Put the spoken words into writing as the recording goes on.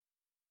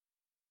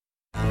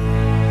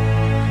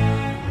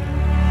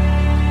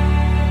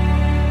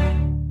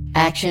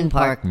Action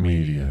Park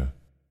Media.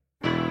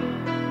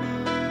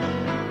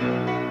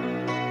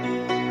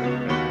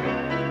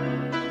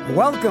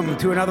 Welcome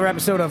to another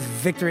episode of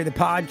Victory the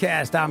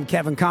Podcast. I'm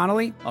Kevin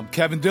Connolly. I'm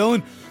Kevin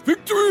Dillon.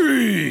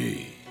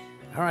 Victory!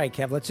 All right,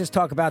 Kev, let's just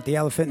talk about the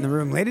elephant in the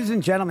room. Ladies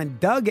and gentlemen,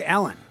 Doug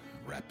Ellen.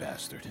 Rat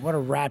bastard. What a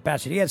rat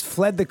bastard. He has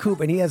fled the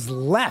coop and he has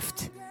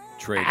left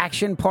Traitor.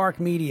 Action Park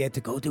Media to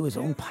go do his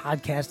own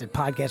podcast at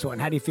Podcast One.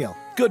 How do you feel?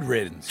 Good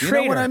riddance. You know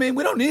Traitor. what I mean?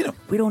 We don't need him.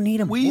 We don't need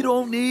him. We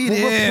don't need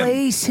We'll him.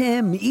 replace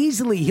him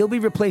easily. He'll be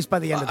replaced by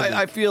the end of the week.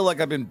 I feel like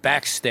I've been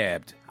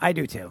backstabbed. I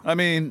do too. I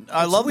mean,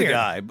 I It's love weird. the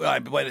guy,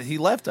 but he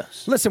left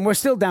us. Listen, we're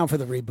still down for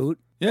the reboot.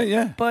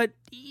 Yeah. But,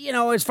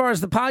 as far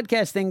as the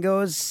podcast thing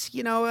goes,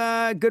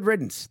 good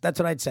riddance. That's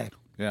what I'd say.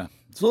 Yeah.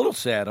 It's a little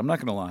sad. I'm not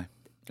going to lie.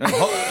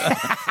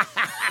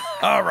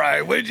 All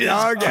right. We're just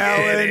Doug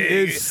Ellen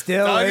kidding. is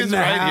still Doug in is the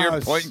right here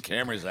house. pointing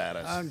cameras at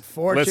us.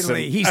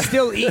 Unfortunately, Listen. he's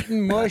still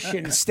eating mush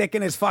and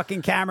sticking his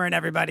fucking camera in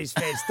everybody's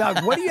face.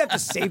 Doug, what do you have to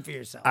say for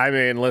yourself? I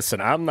mean,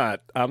 listen, I'm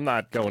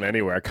not going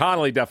anywhere.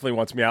 Connolly definitely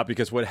wants me out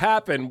because what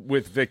happened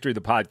with Victory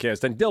the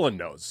Podcast, and Dylan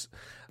knows,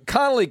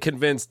 Connolly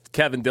convinced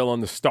Kevin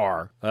Dillon, the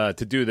star, to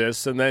do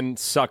this, and then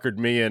suckered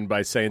me in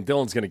by saying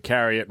Dylan's going to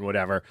carry it and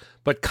whatever.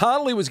 But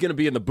Connolly was going to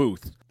be in the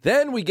booth.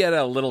 Then we get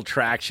a little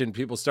traction.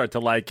 People start to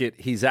like it.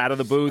 He's out of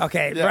the booth.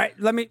 Okay, right.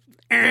 Let me.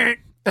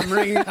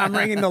 I'm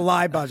ringing the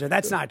lie buzzer.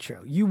 That's not true.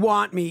 You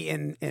want me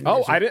in Oh, this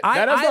room. I didn't-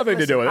 that has nothing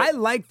to do with it. I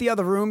like the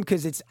other room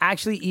because it's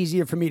actually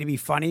easier for me to be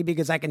funny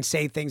because I can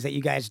say things that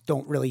you guys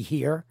don't really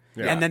hear,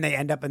 Yeah. and then they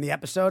end up in the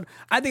episode.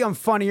 I think I'm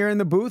funnier in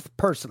the booth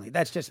personally.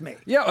 That's just me.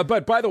 Yeah,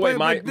 but by the way,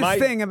 But the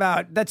thing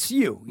about that's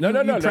you. No,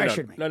 You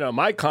pressured me. No.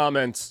 My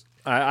comments.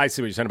 I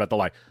see what you're saying about the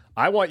lie.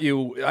 I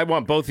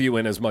want both of you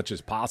in as much as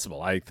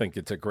possible. I think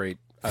it's a great.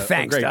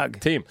 Thanks, a great Doug.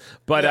 team.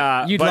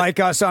 But You'd but, like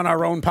us on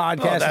our own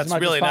podcast that's as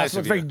much really as nice possible.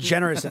 of It's very you.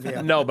 generous of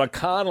you. No, but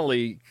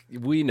Connolly,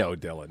 we know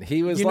Dylan.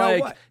 He was You know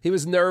what? he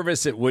was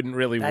nervous it wouldn't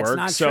really That's work.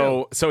 not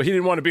So he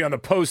didn't want to be on the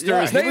poster.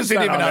 Yeah, His he name's wasn't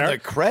not even on there. the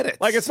credits.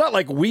 Like, it's not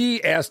like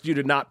we asked you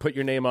to not put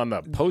your name on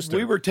the poster.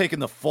 We were taking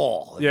the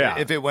fall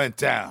if it went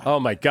down. Oh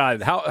my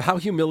God! How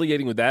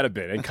humiliating would that have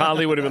been? And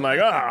Connolly would have been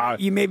like, "Ah."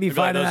 You may be You'd be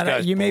like, finding "Those that out.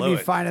 guys You may blew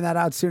be it." finding that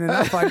out soon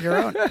enough on your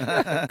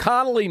own.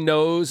 Connolly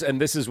knows, and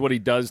this is what he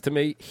does to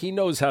me. He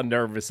knows how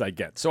nervous I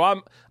get. So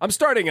I'm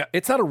starting.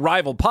 It's not a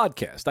rival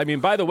podcast. I mean,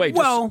 by the way,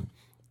 just,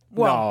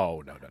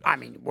 Well, no. I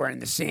mean, we're in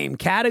the same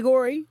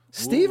category.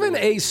 Stephen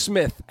A.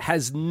 Smith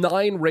has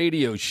 9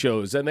 radio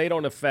shows, and they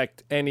don't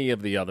affect any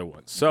of the other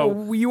ones.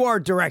 So You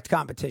are direct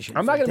competition.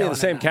 I'm not going to be in the Dylan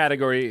same and I.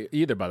 category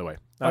either. By the way,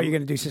 Oh, you're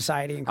going to do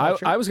society and I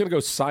culture? was going to go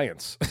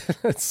science.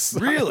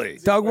 Really?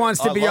 Doug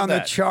wants to I be love on the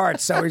that.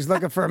 charts, so he's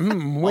looking for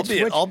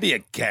I'll be a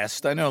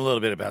guest. I know a little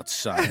bit about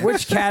science.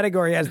 which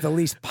category has the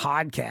least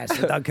podcasts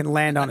that Doug can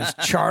land on his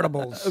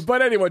chartables.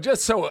 But anyway,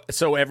 just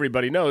so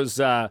everybody knows,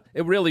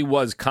 it really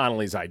was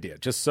Connolly's idea.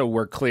 Just so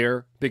we're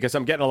clear, because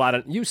I'm getting a lot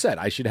of. You said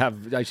I should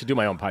do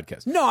my own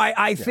podcast. No,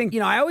 I think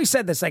I always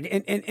said this, like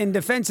in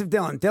defense of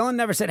Dylan. Dylan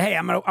never said, "Hey,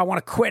 I want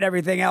to quit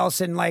everything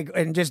else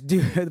and just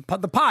do the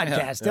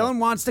podcast." Dylan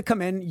wants to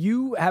come in.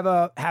 You have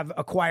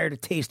acquired a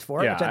taste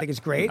for it, Yeah, which I think is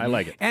great. I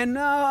like it. And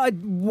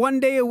one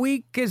day a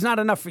week is not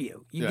enough for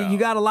you. You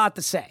got a lot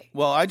to say.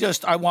 Well,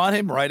 I want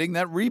him writing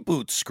that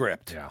reboot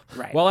script. Yeah.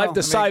 Right. Well, Well, I've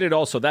decided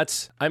also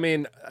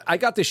I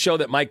got this show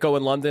that might go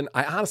in London.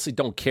 I honestly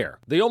don't care.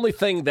 The only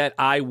thing that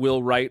I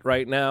will write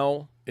right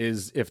now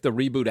is if the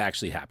reboot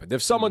actually happened.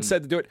 If someone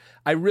said to do it,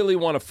 I really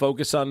want to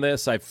focus on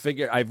this.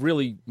 I've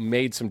really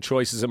made some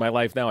choices in my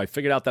life now. I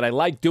figured out that I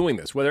like doing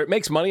this. Whether it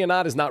makes money or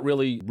not is not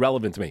really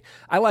relevant to me.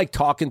 I like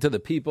talking to the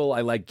people.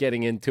 I like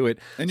getting into it.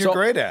 And you're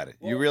great at it.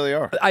 You really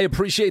are. I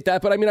appreciate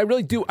that, but I mean, I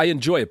really do. I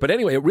enjoy it. But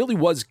anyway, it really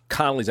was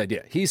Connolly's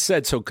idea. He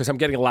said so because I'm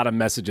getting a lot of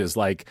messages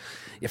like,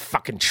 "You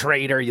fucking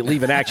traitor! You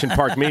leave an Action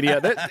Park Media."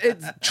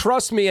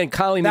 Trust me, and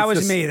Connolly. That needs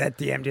was to me that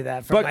DM'd you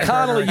that. From But my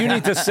Connolly, burner you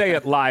account. need to say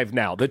it live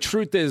now. The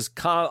truth is,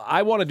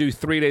 I want to do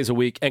 3 days a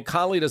week, and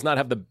Connolly does not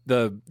have the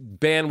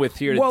bandwidth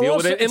here to Well, deal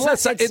with also, it it's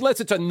unless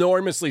it's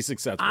enormously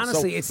successful.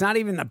 Honestly, it's not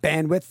even the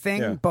bandwidth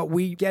thing, Yeah. but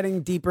we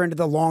getting deeper into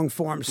the long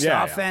form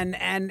stuff, yeah.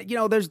 and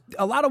there's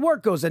a lot of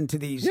work goes into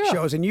these Yeah.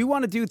 shows, and you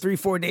want to do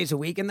 3-4 days a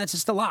week, and that's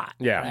just a lot.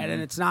 Yeah. right?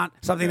 And it's not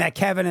something that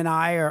Kevin and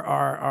I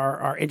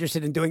are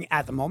interested in doing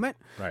at the moment.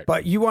 Right.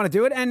 But you want to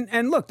do it,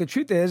 and look, the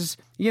truth is,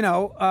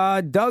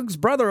 Doug's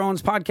brother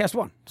owns Podcast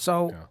One,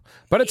 so.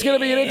 But it's going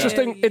to be an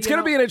interesting. It's going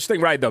to be an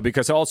interesting ride, though,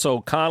 because also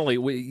Connolly,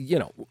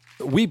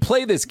 we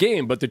play this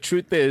game, but the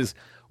truth is,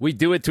 we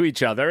do it to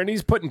each other, and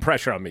he's putting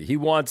pressure on me. He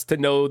wants to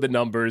know the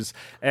numbers,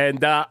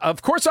 and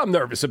of course, I'm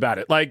nervous about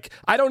it. Like,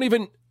 I don't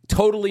even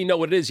totally know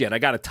what it is yet. I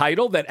got a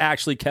title that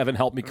actually Kevin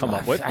helped me come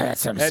up with.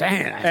 That's what I'm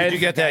saying. Did you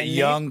get that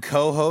young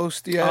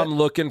co-host yet? I'm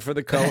looking for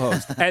the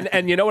co-host.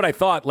 and you know what I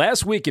thought?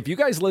 Last week, if you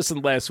guys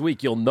listened last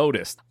week, you'll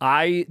notice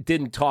I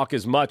didn't talk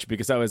as much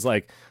because I was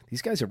like,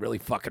 these guys are really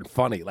fucking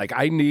funny. Like,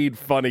 I need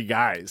funny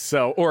guys.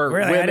 So, or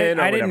Really, women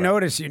I or didn't whatever.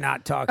 notice you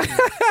not talking.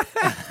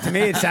 To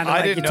me, it sounded I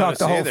like you didn't talked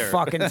the whole notice either.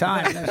 fucking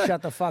time. Now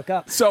shut the fuck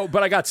up. So,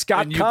 but I got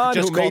Scott And you Kahn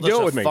just who may called do us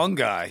it a with me. fun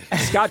guy.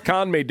 Scott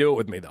Kahn may do it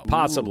with me, though.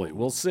 Possibly.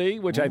 We'll see,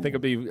 which I think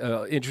would be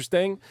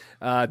interesting.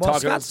 Well, Talking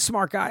Scott's a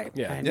smart guy.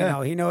 Yeah. And, Yeah. you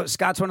know, he knows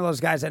Scott's one of those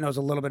guys that knows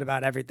a little bit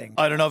about everything.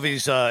 I don't know if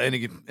he's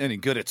any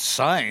good at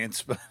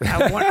science, but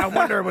I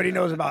wonder what he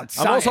knows about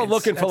science. I'm also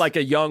looking for That's- like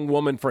a young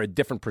woman for a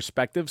different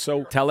perspective.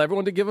 So tell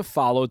everyone to give a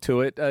follow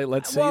to it.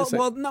 Let's see.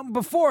 Well, no,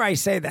 before I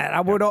say that,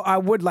 I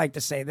would like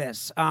to say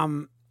this.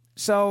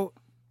 So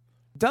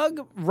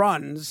Doug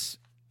runs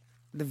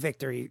the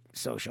Victory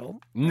Social.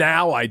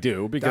 Now I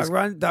do because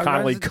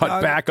Connolly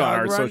cut back on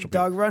our social.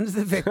 Doug runs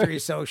the Victory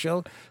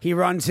Social. He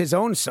runs his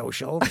own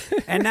social,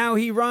 and now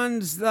he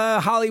runs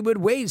the Hollywood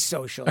Ways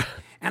Social.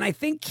 And I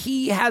think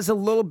he has a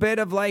little bit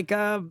of like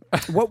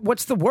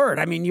what's the word?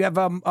 I mean, you have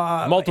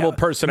Multiple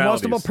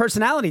personalities. multiple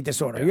personality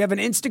disorder. Yeah. You have an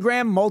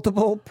Instagram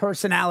multiple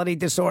personality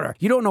disorder.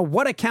 You don't know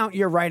what account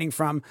you're writing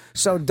from.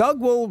 So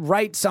Doug will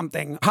write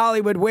something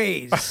Hollywood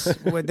Ways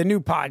with the new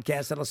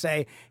podcast that'll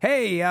say,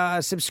 "Hey,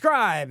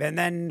 subscribe," and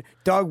then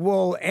Doug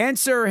will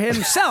answer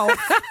himself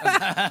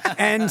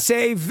and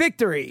say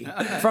 "Victory"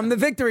 from the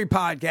Victory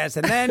podcast,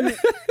 and then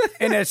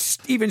in a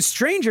even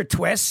stranger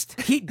twist,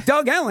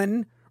 Doug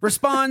Ellen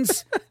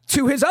responds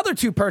to his other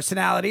two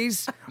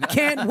personalities.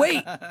 Can't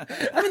wait.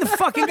 I mean, the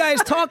fucking guy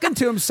is talking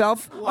to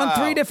himself on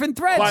 3 different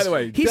threads. By the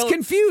way, he's Bill-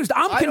 confused.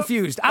 I'm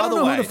confused. I don't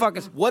know who the fuck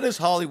is. What is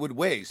Hollywood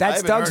Ways? That's I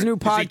haven't Doug's heard- new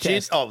is he cheating?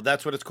 podcast. Oh,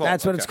 that's what it's called.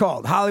 That's what it's Okay.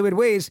 called, Hollywood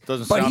Ways.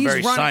 Doesn't But sound he's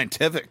very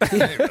scientific.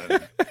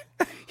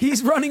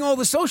 He's running all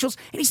the socials,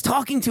 and he's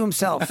talking to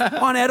himself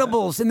on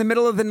edibles in the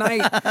middle of the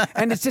night,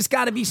 and it's just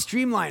got to be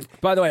streamlined.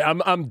 By the way,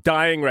 I'm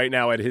dying right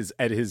now at his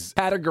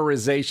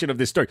categorization of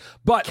this story.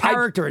 But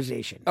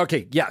Characterization.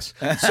 Okay, yes.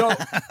 So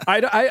I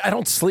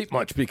don't sleep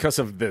much because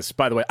of this,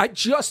 by the way. I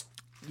just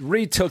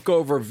retook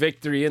over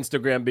Victory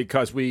Instagram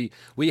because we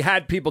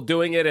had people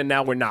doing it and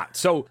now we're not.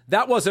 So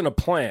that wasn't a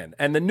plan.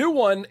 And the new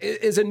one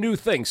is a new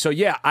thing. So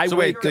yeah, So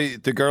wait,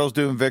 the girls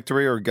doing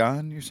Victory are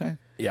gone, you're saying?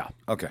 yeah.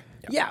 Okay.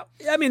 Yeah,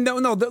 I mean, no.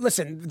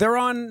 Listen, they're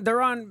on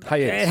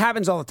Hiatus. It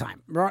happens all the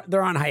time.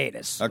 They're on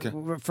hiatus. Okay.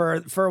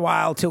 For a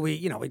while till we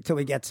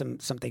get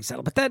something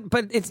settled.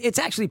 But it's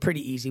actually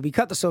pretty easy. We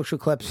cut the social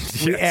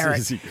clips. We Yeah, air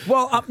it's it. easy.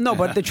 Well, no.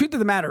 But the truth of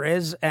the matter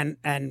is, and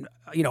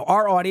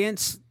our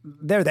audience,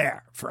 they're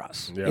there for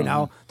us. Yeah. You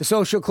know, the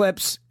social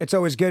clips. It's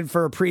always good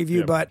for a preview.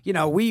 Yeah. But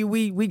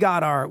we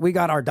got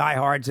our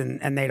diehards,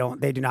 and they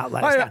do not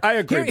let us down. I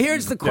agree.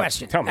 Here's the Yeah,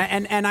 question. tell me.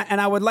 And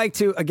I would like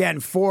to, again,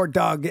 for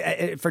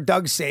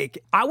Doug's sake,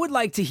 I would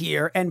like to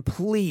hear, and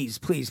please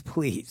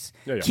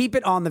Yeah. keep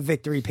it on the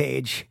Victory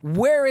page.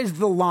 Where is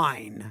the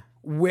line?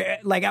 Where,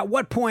 like, at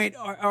what point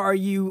are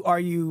you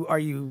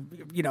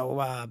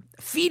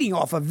feeding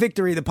off of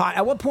Victory the pod?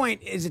 At what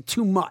point is it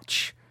too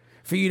much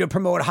for you to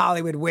promote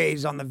Hollywood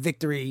Ways on the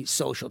Victory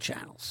social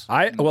channels?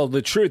 Well,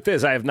 the truth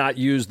is, I have not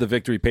used the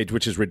Victory page,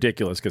 which is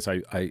ridiculous because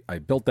I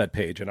built that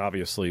page, and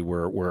obviously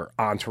we're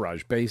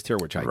entourage based here,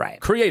 which I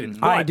created.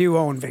 I But- do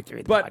own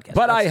Victory. The podcast.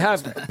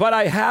 But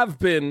I have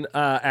been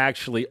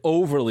actually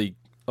overly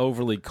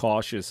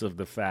cautious of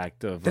the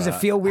fact of. Does it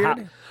feel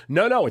weird?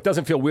 No, it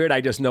doesn't feel weird.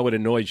 I just know it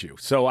annoys you.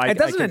 So It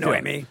doesn't I can annoy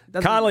feel me. it.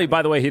 Doesn't Connolly, annoy me.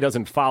 by the way, he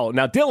doesn't follow.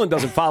 Now Dylan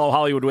doesn't follow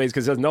Hollywood Ways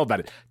because he doesn't know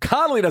about it.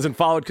 Connolly doesn't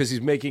follow it because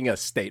he's making a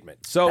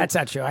statement. So That's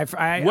not true. I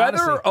whether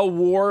honestly, a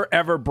war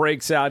ever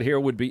breaks out here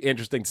would be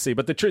interesting to see.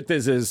 But the truth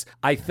is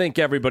I think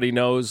everybody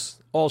knows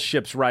all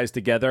ships rise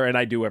together, and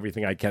I do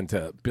everything I can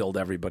to build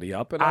everybody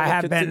up. And I will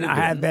have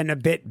continue been to. a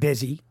bit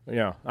busy.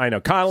 Yeah, I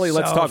know. Connolly,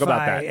 let's So talk if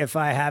about I- that. If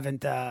I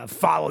haven't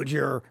followed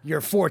your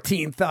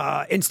 14th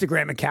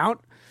Instagram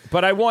account,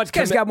 But I want this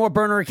guy's got more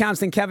burner accounts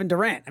than Kevin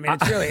Durant. I mean,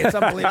 it's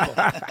unbelievable.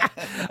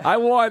 I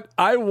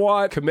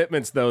want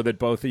commitments though that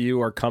both of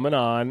you are coming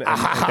on and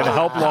going to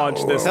help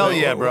launch this. Hell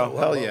thing. yeah, bro.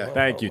 Hell yeah.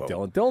 Thank you,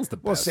 Dylan. Dylan's the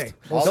best. We'll see.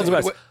 Dylan's the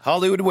best.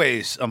 Hollywood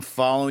Ways. I'm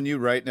following you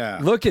right now.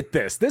 Look at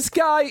this. This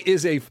guy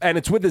is and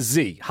it's with a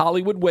Z,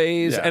 Hollywood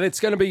Ways, Yeah. and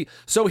it's going to be.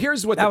 So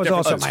here's what That the was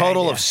difference also A is. my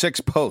total idea. of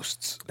 6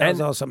 posts. That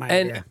was also my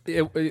idea.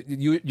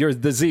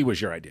 The Z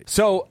was your idea.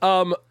 So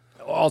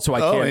also I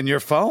Oh, can't. and you're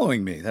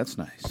following me. That's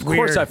nice. Of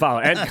course I follow,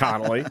 and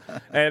Connolly.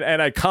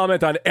 and I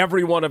comment on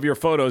every one of your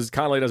photos.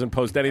 Connolly doesn't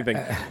post anything.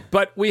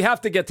 But we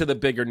have to get to the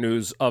bigger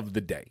news of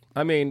the day.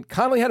 I mean,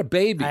 Connolly had a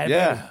baby.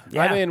 Yeah.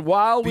 Yeah. I mean,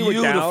 while we were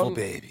Beautiful down...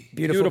 baby.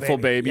 Beautiful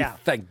baby. Yeah.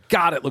 Thank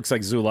God it looks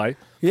like Zulay.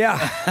 Yeah.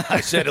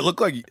 I said it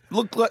looks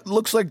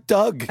like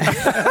Doug.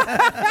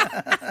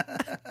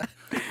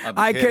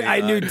 I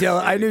knew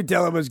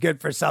Dylan was good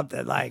for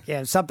something like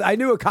something. I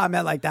knew a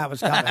comment like that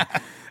was coming.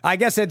 I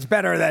guess it's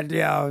better that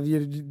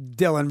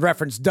Dylan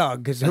referenced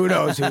Doug because who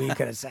knows who he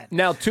could have said.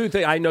 Now, two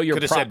things. I know you're...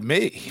 Could have said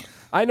me.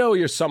 I know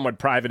you're somewhat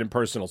private and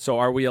personal, so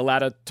are we allowed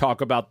to talk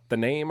about the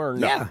name or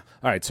no? Yeah.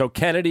 All right, so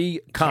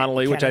Kennedy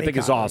Connolly, which I Kennedy think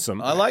is Connolly.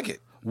 awesome. I like it.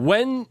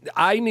 When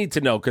I need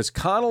to know, because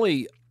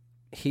Connolly,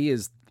 he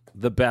is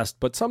the best,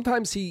 but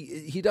sometimes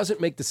he doesn't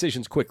make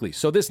decisions quickly.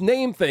 So this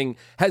name thing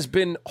has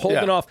been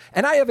holding off.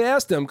 And I have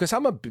asked him, because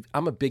I'm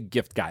a big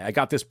gift guy. I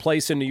got this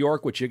place in New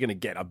York, which you're going to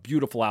get a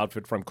beautiful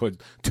outfit from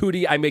called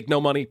Tootie. I make no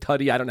money.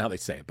 Tutty. I don't know how they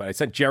say it, but I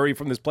sent Jerry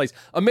from this place.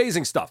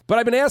 Amazing stuff. But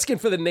I've been asking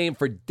for the name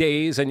for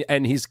days,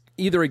 and he's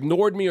either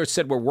ignored me or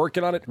said we're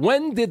working on it.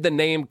 When did the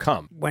name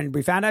come? When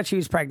we found out she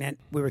was pregnant,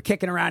 we were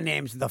kicking around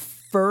names. The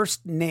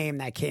first name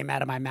that came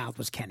out of my mouth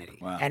was Kennedy.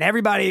 Wow. And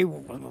everybody,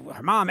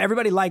 her mom,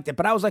 everybody liked it.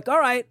 But I was like, all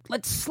right,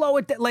 let's slow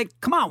it down. Like,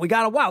 come on, we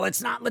got a while.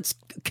 Let's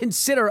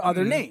consider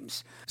other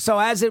names. So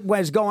as it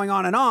was going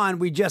on,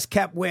 we just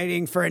kept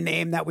waiting for a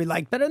name that we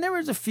liked better. And there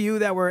was a few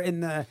that were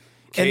in the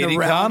Katie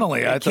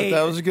Connolly. I thought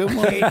that was a good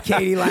one.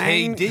 Katie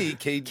Lang.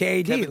 KD.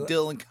 Kevin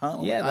Dillon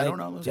Connolly. Yeah, I don't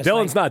know.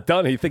 Dylan's not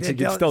done. He thinks he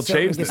can still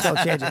change this.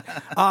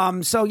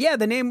 So yeah,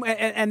 the name,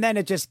 and then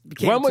it just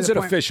came When to was the it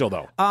point. official,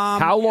 though?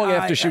 How long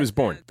after she was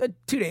born?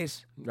 2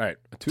 days. Right.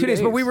 2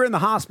 days, but we were in the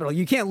hospital.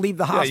 You can't leave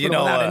the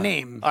hospital without a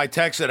name. I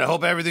texted, I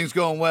hope everything's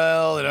going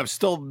well, and I'm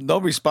still no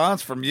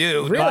response from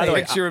you. Really? No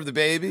picture of the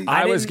baby.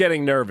 I was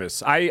getting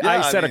nervous.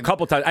 I said a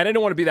couple times. I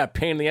didn't want to be that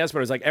pain in the ass, but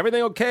I was like,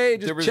 everything okay?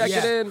 Just check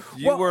it in.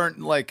 You weren't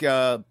like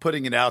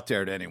putting it out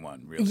there to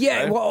anyone, really.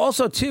 Yeah, right? well,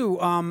 also too,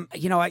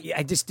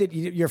 I just did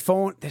your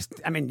phone.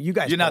 You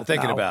guys, you're not both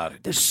thinking know, about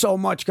it. There's so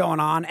much going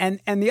on,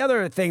 and the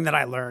other thing that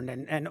I learned,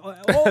 and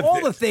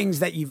all the things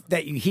that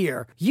you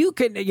hear, you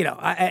can,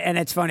 and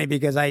it's funny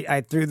because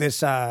I threw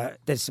this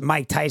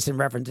Mike Tyson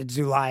reference at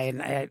Zulai,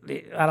 and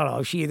I don't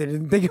know, she either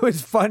didn't think it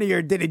was funny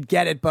or didn't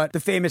get it, but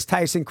the famous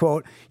Tyson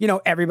quote,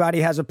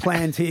 everybody has a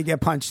plan till you get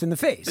punched in the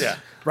face. Yeah.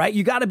 Right?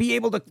 You got to be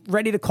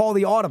ready to call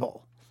the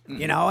audible.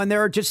 And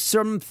there are just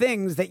some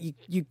things that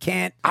you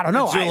can't, I don't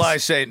know.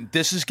 Zulai saying,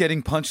 this is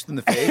getting punched in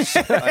the face.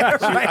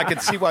 I could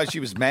see why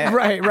she was mad.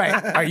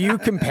 Right. Are you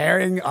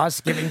comparing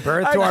us giving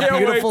birth to our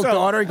beautiful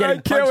daughter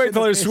getting punched in the face? I can't wait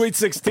till her sweet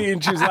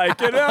 16. She's like,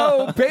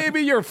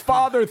 baby, your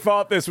father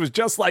thought this was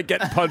just like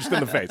getting punched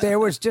in the face. There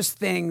was just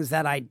things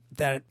that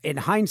in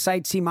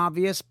hindsight seem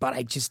obvious, but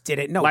I just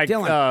didn't know. Like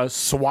Dylan.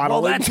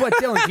 swaddling? Well, that's what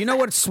Dylan, do you know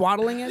what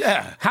swaddling is?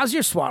 Yeah. How's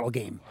your swaddle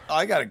game?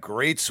 I got a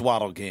great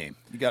swaddle game.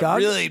 You got Doug?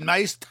 really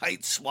nice,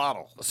 tight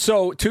swaddle.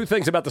 So, two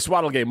things about the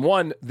swaddle game.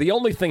 One, the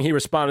only thing he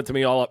responded to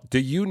me all up, do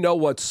you know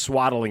what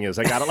swaddling is?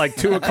 I got it like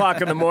 2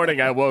 o'clock in the morning.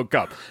 I woke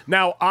up.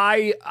 Now,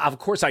 of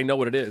course, I know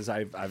what it is.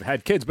 I've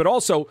had kids, but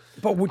also...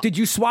 But did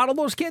you swaddle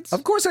those kids?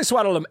 Of course I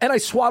swaddle them, and I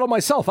swaddle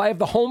myself. I have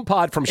the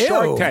HomePod from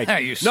Shark Tank. Yeah,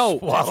 you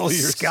swaddle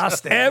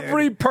disgusting.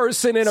 Every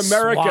person in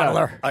America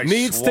Swaddler.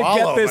 needs to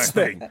get this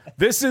thing.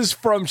 This is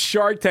from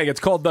Shark Tank. It's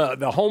called the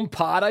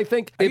HomePod, I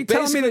think. Are you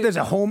telling me that there's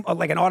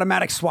like an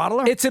automatic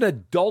swaddler? It's an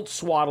adult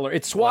swaddler.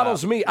 It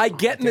swaddles me. I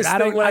get in this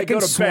thing when I go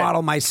to bed. I can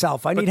swaddle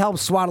myself. I need help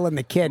swaddling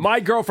the kid. My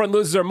girlfriend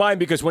loses her mind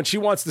because when she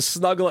wants to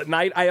snuggle at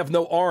night, I have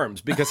no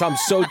arms because I'm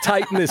so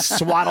tight in this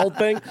swaddle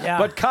thing. Yeah.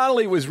 But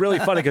Connolly was really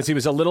funny because he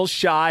was a little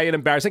shy and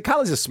embarrassed. And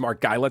Connolly's a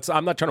smart guy.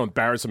 I'm not trying to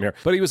embarrass him here.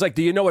 But he was like,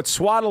 do you know what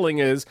swaddling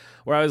is?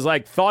 Where I was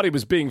like, thought he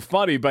was being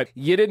funny, but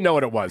you didn't know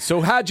what it was.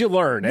 So how'd you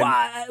learn?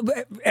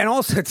 And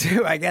also,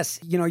 too, I guess,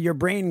 your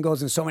brain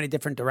goes in so many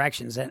different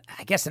directions. And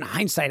I guess in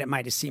hindsight, it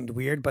might have seemed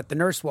weird. But the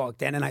nurse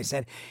walked in and I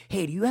said,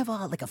 hey, do you have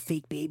like a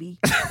fake baby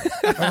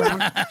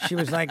around? She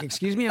was like,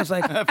 excuse me? I was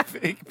like, a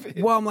fake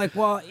baby. Well, I'm like,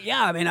 well,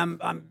 yeah, I mean,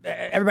 I'm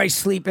everybody's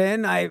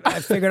sleeping. I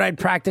figured I'd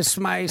practice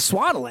my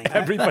swaddling.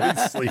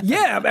 Everybody's sleeping.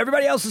 Yeah,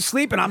 everybody else is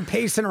sleeping. I'm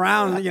pacing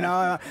around,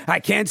 I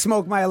can't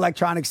smoke my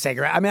electronic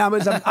cigarette. I mean,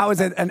 I was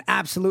an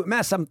absolute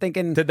mess. I'm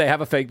thinking, did they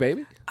have a fake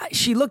baby?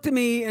 She looked at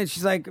me and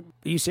she's like, are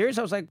you serious?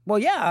 I was like, well,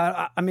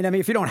 yeah. I mean,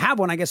 if you don't have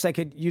one, I guess I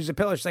could use a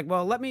pillow. She's like,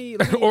 well, let me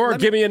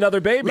give me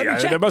another baby.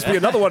 There must be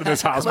another one in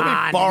this house. Let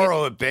me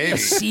borrow a baby. A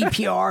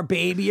CPR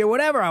baby or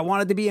whatever. I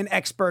wanted to be an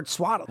expert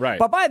swaddler. Right.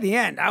 But by the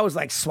end, I was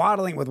like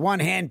swaddling with one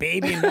hand,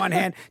 baby in one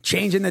hand,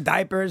 changing the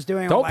diapers,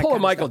 doing all Don't that pull a kind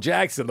of Michael stuff.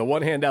 Jackson, the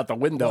one hand out the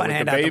window One with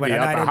hand the out the baby window.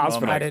 out the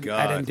hospital. I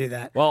didn't do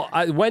that. Well,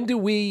 when do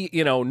we,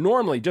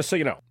 normally, just so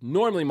you know,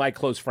 normally my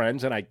close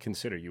friends, and I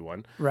consider you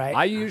one, right?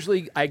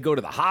 I go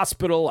to the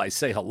hospital, I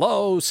say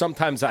hello,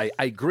 sometimes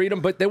I greet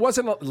them, but there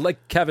wasn't,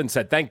 like Kevin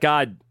said, thank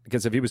God,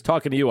 because if he was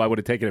talking to you, I would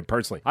have taken it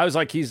personally. I was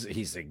like,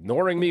 he's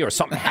ignoring me or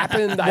something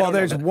happened. Well,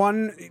 there's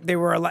one,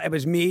 it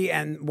was me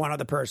and one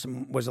other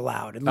person was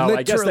allowed. And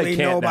I guess they literally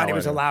can't nobody now,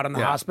 was anyway. allowed in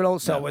the hospital,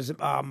 so it was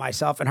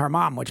myself and her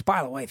mom, which,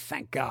 by the way,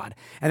 thank God.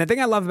 And the thing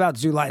I love about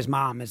Zulai's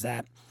mom is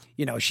that,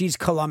 she's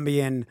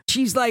Colombian.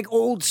 She's like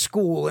old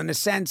school in the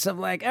sense of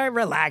like, hey,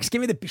 relax.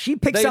 Give me she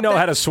picks they up. know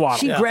how to swaddle.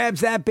 She grabs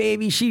that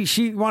baby.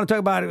 She want to talk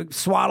about a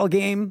swaddle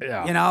game,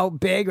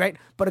 big, right?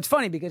 But it's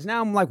funny because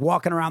now I'm like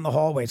walking around the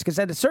hallways because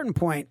at a certain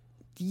point,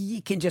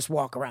 you can just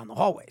walk around the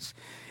hallways.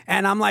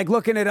 And I'm like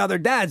looking at other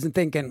dads and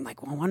thinking,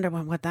 like, well, I wonder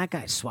what that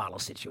guy's swaddle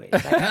situation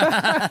is.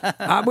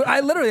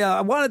 I literally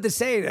wanted to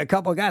say to a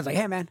couple of guys, like,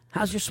 hey, man,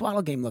 how's your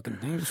swaddle game looking?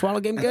 Your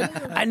swaddle game good?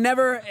 I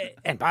never,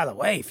 and by the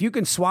way, if you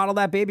can swaddle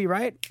that baby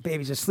right,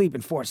 baby's asleep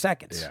in 4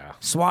 seconds. Yeah.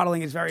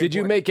 Swaddling is very Did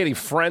you important. make any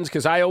friends?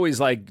 Because I always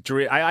like,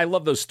 I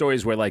love those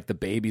stories where like the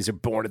babies are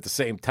born at the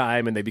same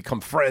time and they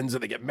become friends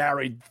and they get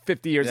married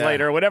 50 years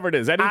later or whatever it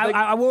is. Anything?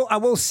 I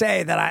will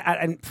say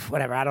that and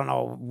whatever, I don't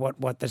know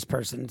what this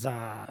person's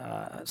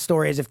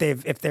story is,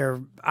 if they're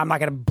I'm not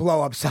going to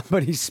blow up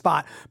somebody's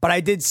spot, but I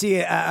did see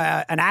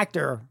an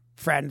actor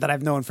friend that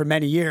I've known for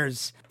many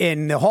years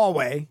in the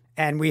hallway,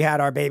 and we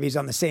had our babies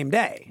on the same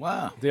day.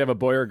 Wow. Do you have a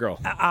boy or a girl?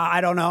 I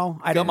don't know.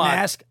 I didn't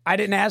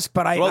ask,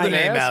 but Throw the I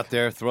name asked. out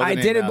there. Throw the I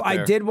name did. out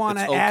there. I did want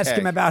to It's ask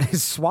okay. him about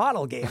his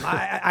swaddle game,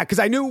 because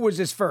I knew it was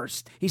his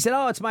first. He said,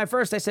 "Oh, it's my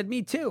first." I said,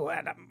 "Me too."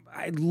 And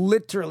I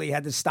literally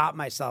had to stop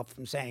myself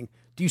from saying,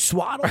 "Do you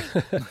swaddle?"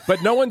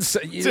 But no one's,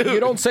 you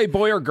don't say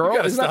boy or girl?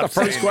 Isn't that the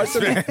first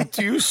question?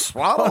 Do you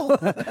swaddle?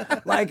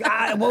 Like,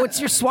 well, what's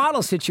your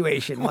swaddle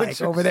situation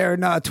like over there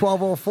in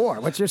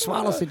 1204? What's your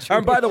swaddle situation?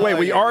 And by the way,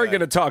 we are going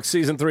to talk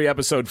season 3,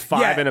 episode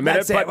 5 in a minute.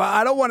 That's it. But Well,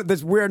 I don't want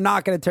this. We're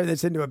not going to turn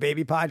this into a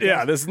baby podcast.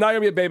 yeah, this is not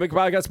going to be a baby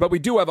podcast, but we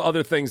do have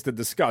other things to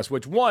discuss,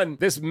 which one,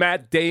 this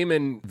Matt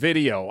Damon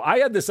video. I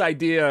had this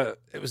idea,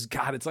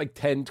 it's like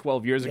 10,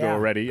 12 years ago Yeah.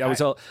 already. I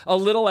was a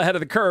little ahead of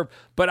the curve,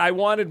 but I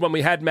wanted, when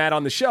we had Matt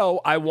on the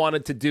show, I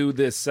wanted to do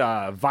this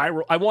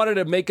viral. I wanted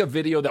to make a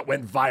video that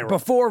went viral.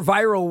 Before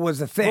viral was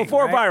a thing.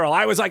 Before right? viral,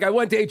 I was like, I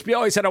went to HBO.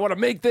 I said, I want to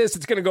make this.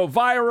 It's going to go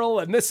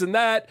viral and this and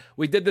that.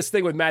 We did this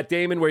thing with Matt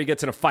Damon where he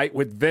gets in a fight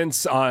with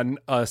Vince on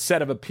a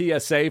set of a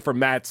PSA for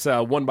Matt's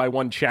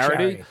 1x1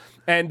 charity.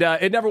 And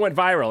it never went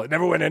viral. It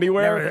never went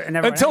anywhere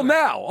Never went until anywhere.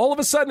 now. All of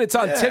a sudden, it's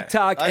on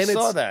TikTok I and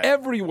saw it's that.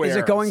 everywhere. Is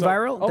it going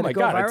viral? Oh Did my it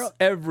go god, viral? it's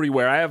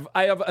everywhere.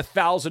 I have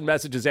 1,000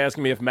 messages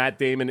asking me if Matt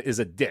Damon is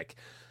a dick.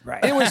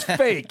 Right. It was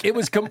fake. It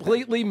was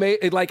completely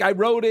made. Like I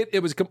wrote it. It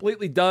was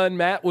completely done.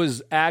 Matt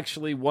was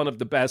actually one of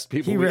the best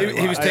people. He really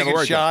He was I ever taking worked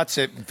with. shots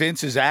at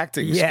Vince's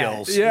acting Yeah.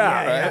 skills.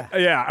 Yeah,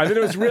 yeah. I mean,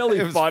 it was really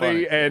It was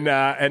funny, funny.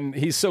 and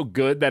he's so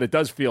good that it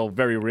does feel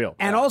very real.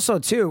 And also,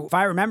 too, if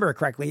I remember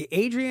correctly,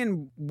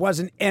 Adrian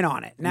wasn't in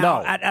on it.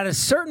 Now, No. at a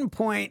certain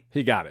point,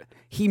 He got it.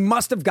 he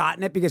must have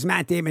gotten it because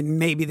Matt Damon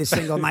may be the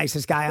single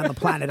nicest guy on the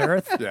planet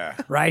Earth. Yeah.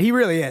 Right? He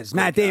really is.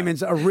 Matt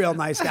Damon's a real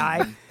nice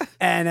guy.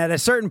 And at a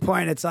certain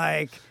point, it's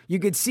like you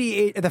could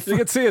see You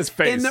could see his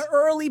face. in the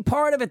early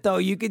part of it, though.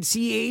 You could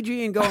see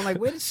Adrian going like,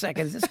 "Wait a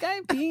second, is this guy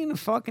being a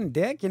fucking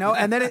dick?" You know.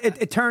 And then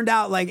it turned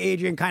out like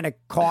Adrian kind of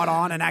caught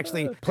on and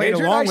actually played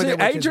along with it.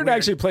 Which is Adrian weird.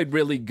 actually played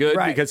really good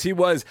Right. because he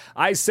was.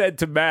 I said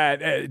to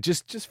Matt,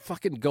 just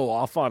fucking go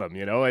off on him,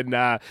 you know.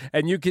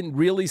 And you can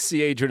really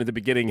see Adrian at the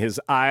beginning. His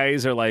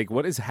eyes are like,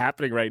 what is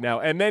happening right now?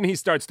 And then he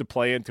starts to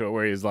play into it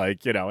where he's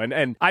like, you know.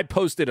 And I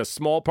posted a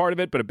small part of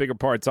it, but a bigger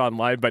part's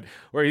online. But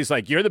where he's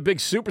like, "You're the big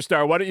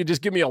superstar. Why don't you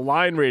just give me a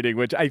line reading?"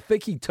 Which I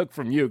think he took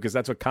from you because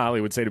that's what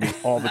Connolly would say to me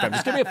all the time.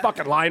 Just give me a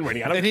fucking line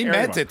reading. I don't And he care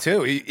meant anymore. it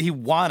too. He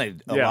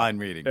wanted a Yeah. line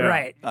reading. Yeah.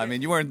 Right. I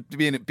mean, you weren't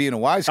being a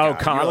wise guy. Oh, You were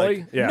Connolly?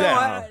 like, Yeah.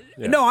 No,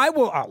 Yeah. no, I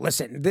will. Oh,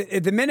 listen,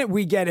 the minute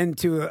we get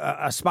into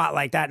a spot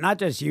like that, not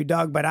just you,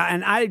 Doug, but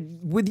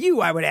with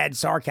you, I would add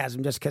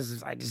sarcasm just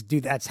because I just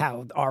do. That's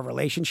how our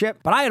relationship.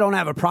 But I don't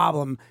have a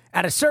problem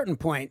at a certain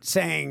point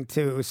saying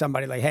to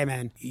somebody like, "Hey,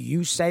 man,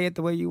 you say it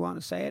the way you want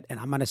to say it, and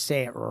I'm going to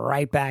say it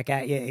right back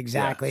at you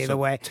exactly so the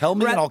way. tell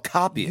me and I'll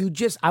copy it. You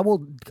just, I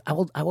will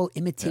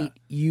imitate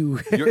you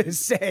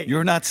say.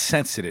 You're not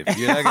sensitive.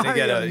 You're not going to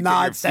get I am a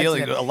not your feeling.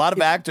 sensitive. A lot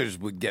of actors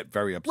would get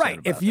very upset. Right.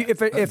 About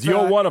If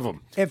You're one of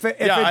them.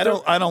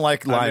 I don't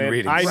like line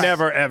readings. I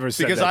never ever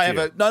said because that I to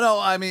have you. no.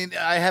 I mean,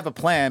 I have a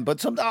plan,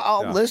 but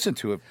I'll listen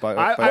to it. By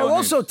I all Well,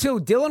 also means. too,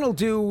 Dylan will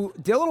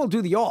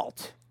do the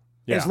alt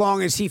as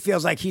long as he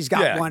feels like he's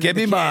got one. give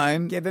in me the can.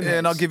 mine, Give him and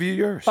his. I'll give you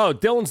yours. Oh,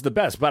 Dylan's the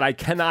best, but I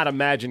cannot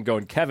imagine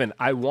going, Kevin,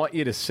 I want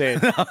you to say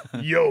it.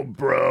 Yo,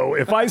 bro.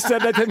 If I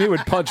said that to him, he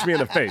would punch me in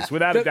the face,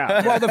 without a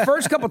doubt. Well, the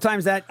first couple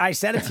times that I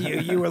said it to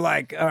you, you were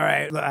like, "All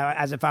right,"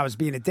 as if I was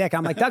being a dick.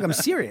 I'm like, "Doug, I'm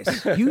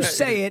serious. You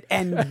say it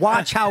and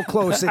watch how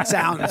close it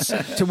sounds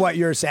to what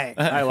you're saying."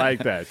 I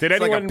like that. Did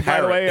like a anyone,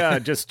 by the way,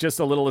 parrot. just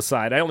a little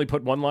aside, I only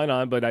put one line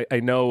on, but I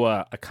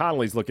know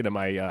Connolly's looking at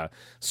my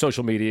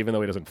social media, even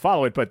though he doesn't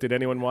follow it. But did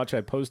anyone watch? I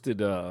posted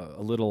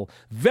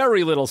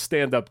very little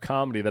stand-up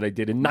comedy that I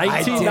did in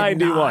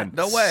 1991.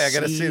 No way. I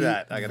got to see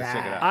that. I got to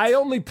check it out. I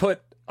only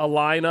put a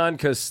line on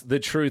because the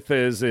truth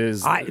is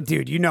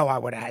Dude, you know I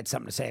would have had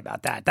something to say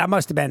about that. That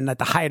must have been at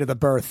the height of the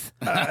birth.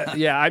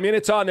 yeah, I mean,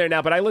 it's on there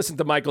now, but I listened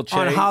to Michael Che.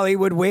 On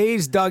Hollywood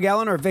Ways, Doug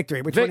Ellen, or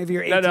Victory? Which one of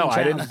your 18 No, I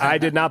channels? didn't. I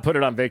did not put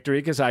it on Victory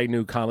because I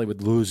knew Connolly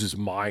would lose his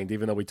mind.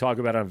 Even though we talk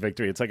about it on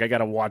Victory, it's like I got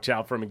to watch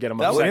out for him and get him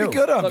That upset. would be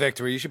good on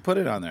Victory. You should put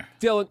it on there.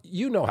 Dylan,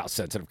 you know how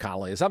sensitive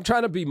Connolly is. I'm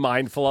trying to be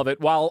mindful of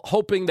it while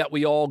hoping that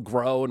we all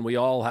grow and we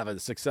all have a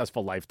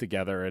successful life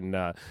together. And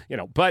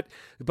but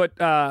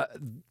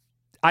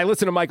I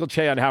listened to Michael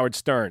Che on Howard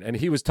Stern, and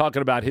he was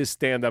talking about his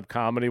stand-up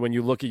comedy. When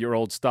you look at your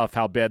old stuff,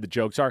 how bad the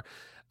jokes are.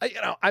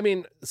 I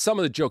mean, some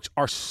of the jokes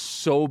are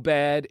so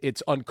bad,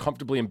 it's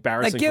uncomfortably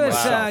embarrassing. Like, give for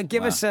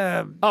myself. us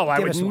a. Oh, I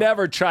give would us one.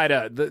 never try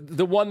to.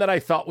 The one that I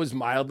thought was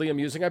mildly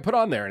amusing, I put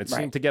on there, and it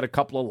seemed to get a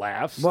couple of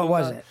laughs. What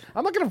was it?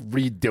 I'm not going to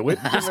redo it.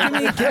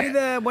 Give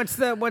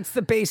me what's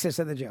the basis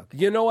of the joke?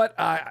 You know what?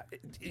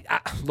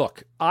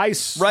 Look,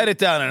 Write it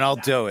down and I'll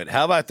do it.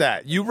 How about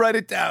that? You write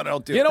it down, I'll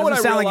do it. You know what?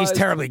 Doesn't I sound like he's realized-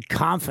 terribly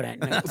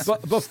confident.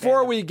 But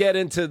before we get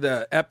into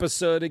the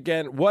episode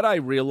again, what I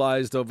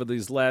realized over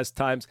these last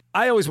times,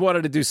 I always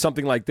wanted to do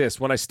something like this.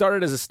 When I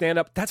started as a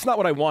stand-up, that's not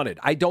what I wanted.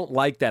 I don't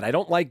like that. I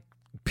don't like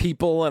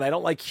people, and I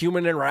don't like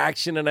human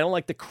interaction, and I don't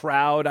like the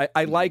crowd.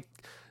 I like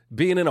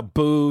being in a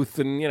booth,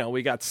 and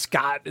we got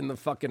Scott in the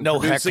fucking No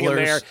producing in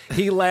there. hecklers.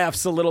 He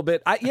laughs a little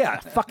bit.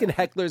 Fucking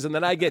hecklers, and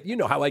then I get,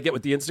 how I get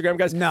with the Instagram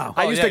guys. No.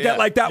 I used to get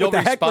like that You'll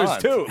with the hecklers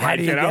respond. too. How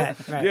do you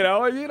get? Right. You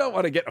don't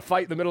want to get a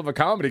fight in the middle of a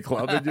comedy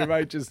club, and you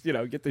might just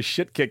get the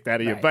shit kicked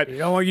out of you. But You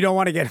don't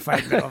want to get a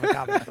fight in the middle of a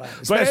comedy club.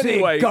 Especially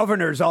anyway-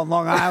 governors on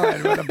Long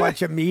Island with a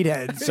bunch of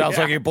meatheads. Sounds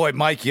like your boy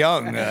Mike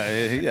Young.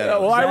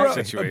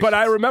 But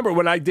I remember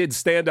when I did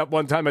stand up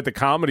one time at the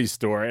Comedy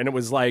Store, and it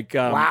was like,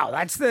 Wow,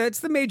 that's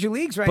the major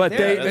leagues right but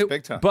there. that's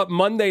big time. but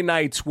Monday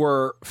nights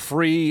were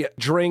free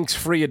drinks,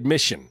 free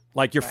admission.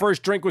 Like your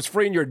first drink was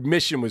free and your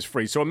admission was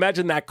free. So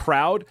imagine that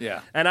crowd.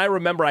 Yeah. And I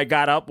remember I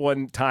got up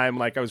one time,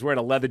 like I was wearing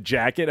a leather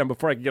jacket, and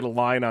before I could get a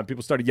line on,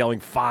 people started yelling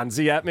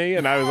Fonzie at me,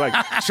 and I was like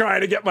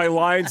trying to get my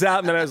lines out,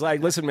 and then I was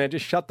like, listen, man,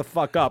 just shut the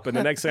fuck up. And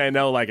the next thing I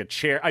know, like a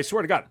chair, I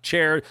swear to God, a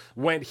chair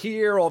went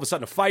here, all of a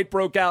sudden a fight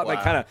broke out, and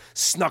I kind of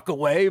snuck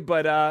away.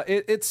 But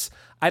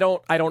I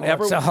don't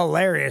ever. It's a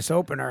hilarious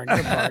opener on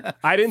your part.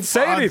 I didn't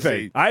say Fonzie.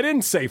 anything. I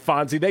didn't say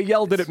Fonzie. They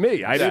yelled it at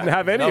me. I didn't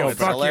have any No, of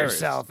it's it. Fuck hilarious.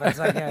 yourself. It's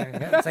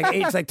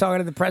like talking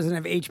to the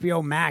president of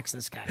HBO Max.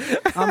 This guy,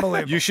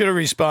 unbelievable. You should have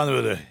responded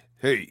with a,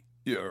 hey,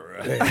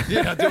 you're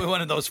doing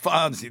one of those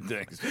Fonzie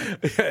things.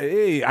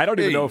 Hey, I don't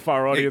even Hey. know if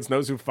our audience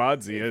knows who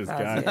Fonzie is,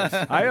 guys.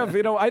 I have,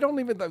 I don't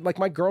even, like,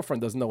 my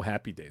girlfriend doesn't know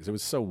Happy Days. It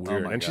was so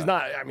weird. my And she's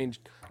God. not, I mean,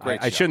 Great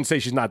I show. shouldn't say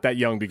she's not that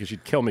young because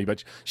she'd kill me,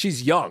 but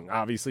she's young,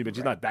 obviously, but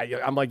she's not that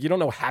young. I'm like, you don't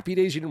know Happy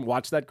Days? You didn't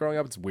watch that growing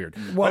up? It's weird.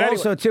 Well, But anyway-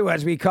 also too,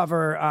 as we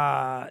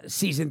cover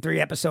season 3,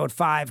 episode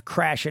 5,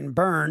 Crash and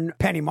Burn,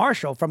 Penny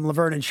Marshall from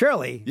Laverne and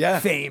Shirley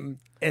fame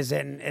is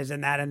in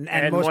that, and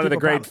most one of the people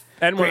great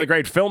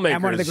filmmakers.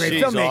 and one of the great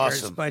She's filmmakers.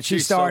 awesome. But she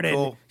She's so started.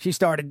 cool. She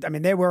started. I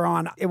mean, they were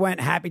on. It went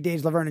Happy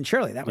Days, Laverne and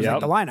Shirley. That was like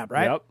the lineup,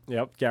 right?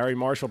 Yep. Gary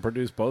Marshall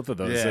produced both of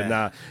those,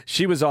 Yeah. and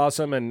she was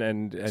awesome.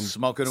 And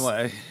Smoking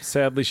away.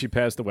 sadly, she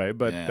passed away.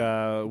 But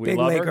we Big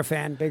love Laker her.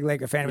 fan. Big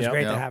Laker fan. It was Yep.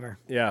 great Yep. to have her.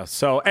 Yeah.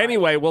 So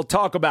anyway, we'll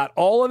talk about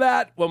all of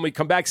that when we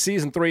come back.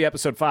 Season 3,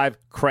 episode 5,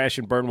 Crash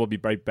and Burn. We'll be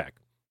right back.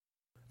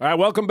 All right,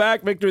 welcome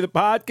back, Victory the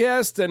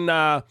Podcast. And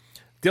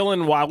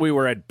Dylan, while we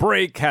were at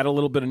break, had a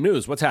little bit of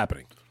news. What's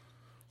happening?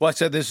 Well, I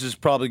said this is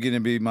probably going to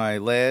be my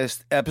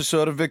last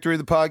episode of Victory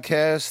the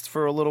Podcast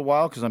for a little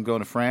while because I'm going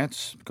to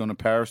France, going to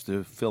Paris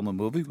to film a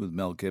movie with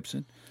Mel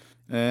Gibson.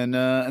 And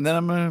then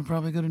I'm going to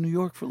probably go to New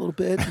York for a little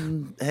bit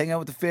and hang out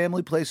with the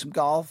family, play some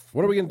golf.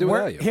 What are we going to do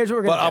without you? Here's what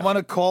we're But gonna I do. want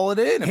to call it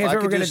in. If Here's I what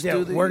we're could gonna just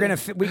do. the- We're gonna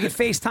we could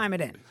FaceTime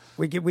it in.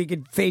 We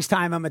could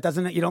FaceTime them. It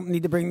doesn't. You don't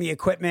need to bring the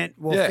equipment.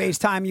 We'll Yeah.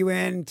 FaceTime you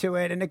into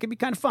it, and it could be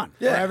kind of fun.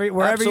 Yeah,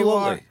 wherever you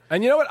are. absolutely.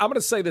 And you know what? I'm going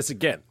to say this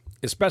again,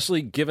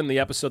 especially given the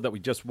episode that we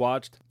just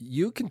watched.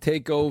 You can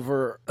take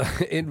over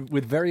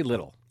with very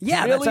little.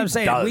 Yeah, It that's what really I'm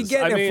saying. does.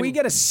 If we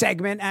get a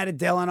segment out of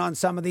Dylan on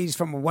some of these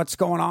from what's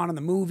going on in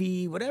the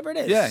movie, whatever it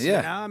is. Yeah. You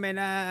know? I mean,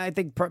 I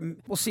think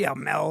we'll see how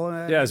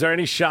Mel. Yeah, is there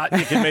any shot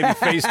you can maybe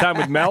FaceTime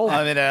with Mel?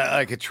 I mean,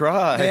 I could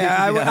try. Yeah,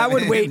 I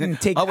would wait and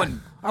take. I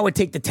wouldn't. I would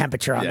take the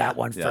temperature on Yeah, that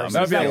one yeah, first.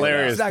 That'd be He's not-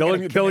 hilarious. he's not gonna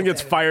Dylan commit gets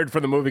to it. fired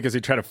from the movie because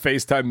he tried to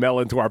FaceTime Mel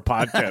into our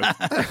podcast.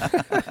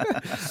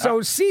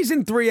 So,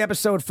 season 3,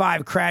 episode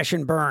 5, Crash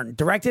and Burn,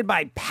 directed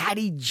by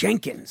Patty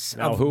Jenkins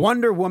Now, of who-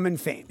 Wonder Woman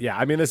fame. Yeah,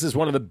 I mean, this is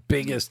one of the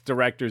biggest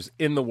directors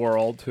in the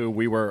world who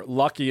we were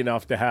lucky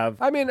enough to have.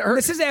 I mean, her.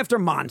 This is after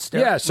Monster.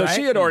 Yeah, so right?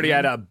 she had already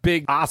had a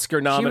big She was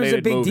Oscar-nominated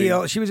a big movie.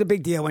 deal. She was a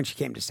big deal when she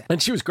came to set.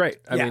 And she was great.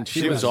 I Yeah, mean,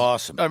 She was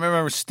awesome. I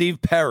remember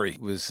Steve Perry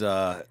was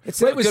a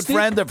Wait, was good Steve-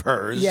 friend of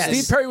hers. Yes.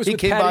 Steve Perry was he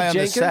with came Patty by on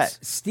Jenkins?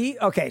 the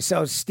set.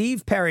 So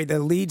Steve Perry, the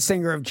lead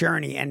singer of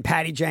Journey, and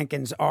Patty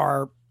Jenkins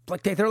are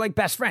like they're like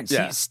best friends.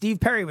 Yeah. Steve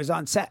Perry was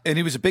on set. And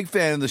he was a big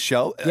fan of the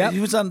show. Yep. He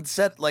was on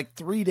set like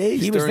 3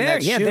 days. He was during there.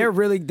 That Yeah, shoot. they're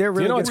really You good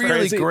know what's friends.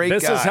 really crazy? great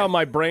This is guy. how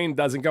my brain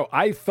doesn't go.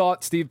 I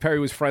thought Steve Perry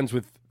was friends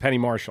with Penny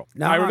Marshall.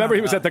 No, I no, remember no,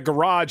 he was no. at the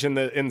garage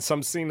in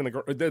some scene in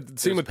the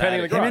scene with Penny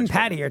in the Patty. Him garage. and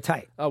Patty are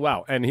tight. Oh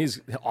wow, and he's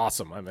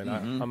awesome. I mean,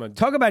 I'm a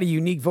Talk about a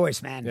unique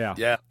voice, man. yeah.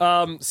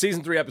 Yeah.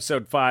 Season 3,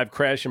 episode 5,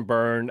 Crash and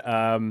Burn.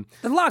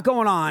 There's a lot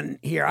going on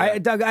here.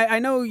 Doug, I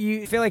know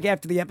you feel like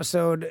after the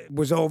episode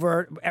was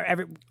over,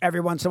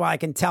 every once in a while I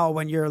can tell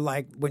when you're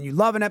like when you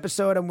love an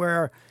episode and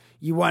where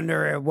you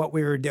wonder what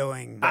we were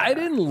doing. I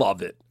didn't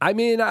love it. I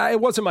mean, it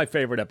wasn't my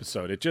favorite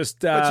episode. It just.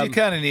 But you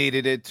kind of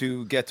needed it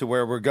to get to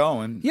where we're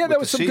going. Yeah, there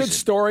was some good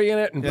story in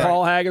it, and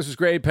Paul Haggis was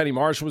great. Penny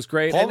Marshall was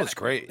great. Paul was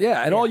great.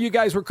 Yeah, and all you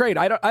guys were great.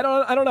 I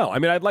don't know. I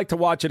mean, I'd like to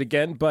watch it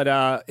again,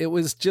 but it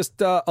was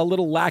just a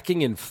little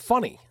lacking in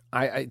funny.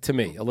 To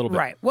me, a little bit.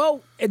 Right.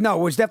 Well, no,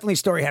 it was definitely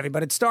story heavy,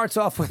 but it starts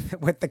off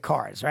with the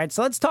cars, right?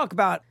 So let's talk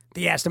about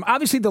the Aston.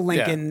 Obviously, the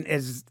Lincoln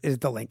is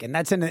the Lincoln.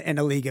 That's in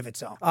a league of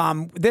its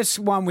own. This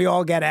one, we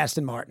all get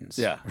Aston Martins.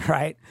 Yeah.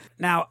 Right?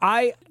 Now,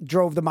 I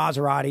drove the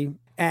Maserati.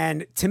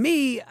 And to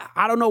me,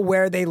 I don't know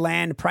where they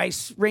land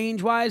price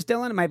range-wise,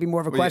 Dylan. It might be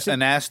more of a question.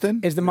 An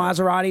Aston? Is the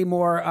Maserati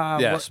more...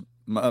 yes.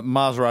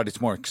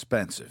 Maserati's more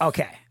expensive.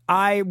 Okay.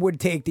 I would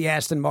take the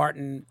Aston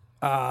Martin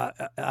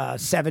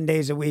 7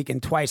 days a week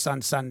and twice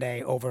on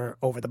Sunday over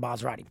the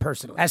Maserati,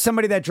 personally. As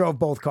somebody that drove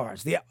both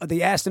cars, the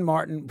Aston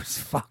Martin was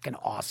fucking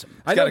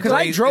awesome. I know, because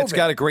I drove it. It's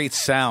got a great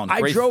sound.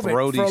 I drove it for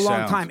a long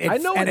sound. time.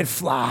 It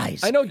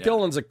flies. I know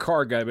Dylan's a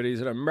car guy, but he's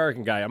an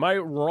American guy. Am I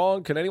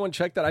wrong? Can anyone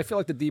check that? I feel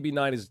like the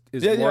DB9 is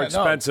more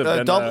expensive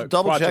than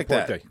double check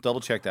that. Double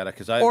check that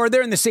because or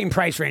they're in the same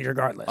price range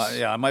regardless.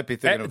 I might be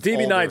thinking of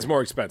DB9's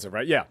more expensive,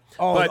 right? Yeah.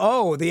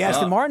 The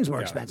Aston Martin's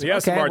more expensive. The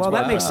Aston Martin's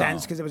that makes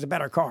sense because it was a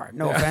better car.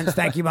 No offense.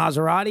 Thank you,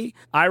 Maserati.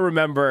 I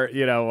remember,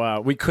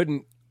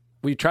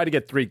 we tried to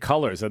get 3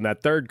 colors, and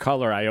that third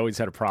color I always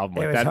had a problem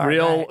with.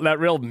 That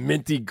real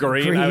minty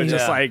green. I was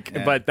just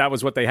but that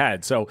was what they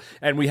had. So,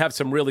 and we have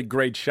some really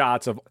great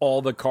shots of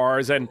all the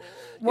cars. And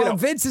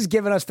Vince has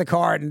given us the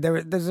card, and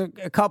there's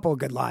a couple of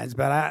good lines.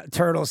 But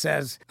Turtle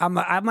says, "I'm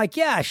like,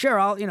 yeah, sure,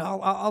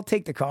 I'll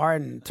take the car."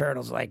 And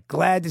Turtle's like,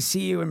 "Glad to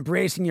see you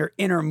embracing your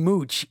inner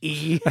mooch,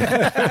 E."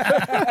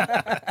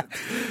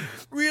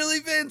 Really,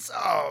 Vince?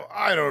 Oh,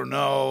 I don't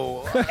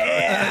know.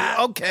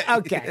 Okay,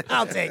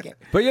 I'll take it.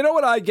 But you know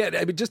what I get?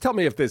 I mean, just tell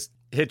me if this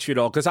hits you at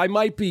all, because I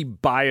might be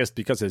biased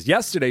because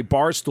yesterday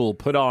Barstool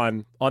put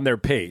on their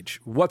page,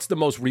 what's the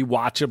most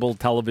rewatchable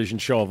television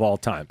show of all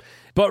time?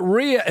 But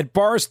Rhea at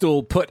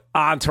Barstool put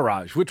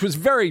Entourage, which was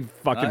very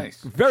fucking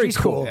very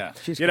cool. Yeah.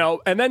 She's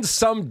cool. And then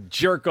some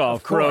jerk off.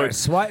 Of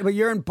course. Why? But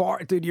you're in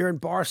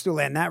Barstool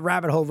land. That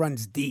rabbit hole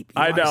runs deep.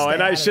 I know,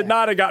 and I should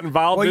not have got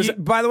involved. Well,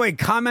 by the way,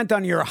 comment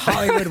on your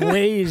Hollywood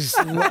ways.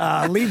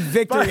 Leave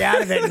Victory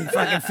out of it, and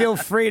fucking feel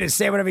free to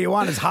say whatever you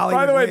want. As Hollywood.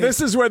 By the way, ways.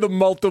 this is where the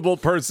multiple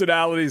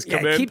personalities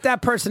come in. Keep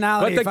that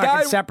personality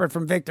separate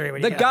from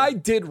Victory. The guy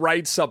did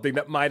write something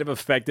that might have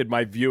affected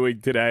my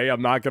viewing today.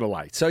 I'm not going to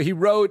lie. So he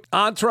wrote,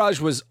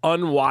 Entourage was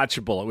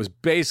unwatchable. It was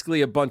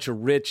basically a bunch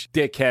of rich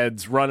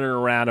dickheads running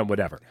around and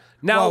whatever.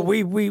 Now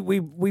we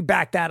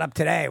backed that up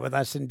today with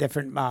us in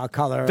different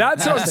color.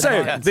 That's what I'm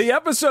saying. The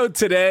episode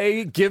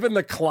today, given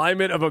the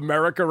climate of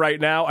America right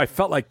now, I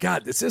felt like,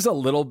 God, this is a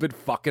little bit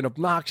fucking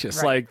obnoxious.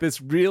 Right. Like,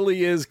 this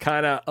really is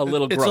kind of a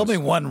little gross. It's only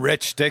one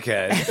rich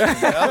dickhead.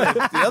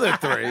 the other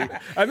 3.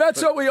 And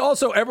that's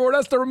what everyone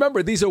has to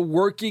remember. These are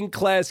working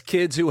class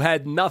kids who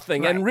had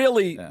nothing. Right. And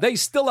really, they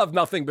still have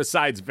nothing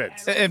besides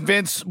Vince. And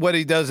Vince, what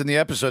he does in the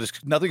episode is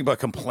nothing but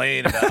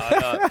complain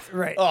about,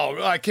 right.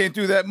 Oh, I can't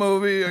do that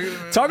movie.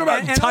 Talk about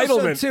entitlement.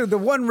 Also, too, the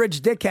one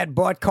rich dickhead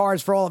bought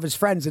cars for all of his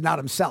friends and not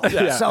himself.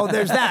 Yeah. So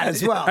there's that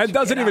as well. And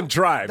doesn't even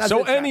drive.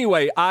 So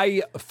anyway,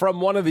 from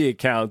one of the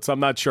accounts,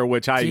 I'm not sure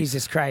which,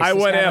 Jesus Christ, I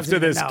went after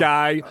this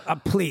guy.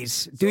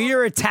 Please, do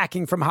your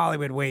attacking from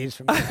Hollywood ways.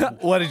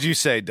 What did you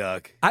say,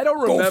 Doug? I don't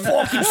remember.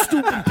 Go fucking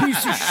stupid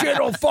piece of shit.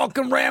 I'll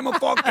fucking ram a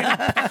fucking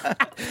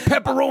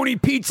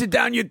pepperoni pizza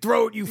down your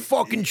throat, you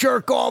fucking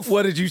jerk off.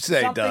 What did you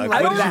say, Something Doug?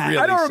 Like what did you really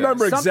I don't say?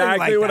 remember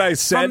exactly what I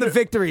said. From the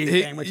Victory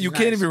game, you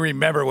can't even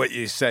remember what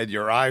you said.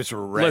 Your eyes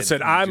were red.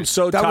 Listen, I'm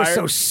so tired. That was tired.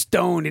 so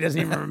stoned, he doesn't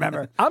even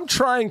remember. I'm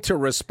trying to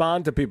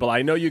respond to people.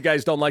 I know you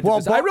guys don't like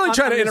this. I really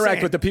try to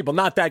interact with the people,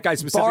 not that guy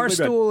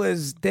specifically. Barstool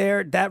is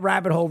there. That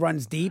rabbit hole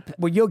runs deep.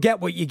 Well, you'll get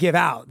what you give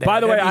out. By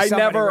the way,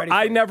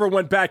 I never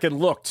went back and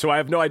looked, so I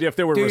have no idea if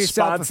there were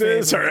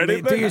responses or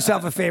anything. Do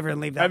yourself a favor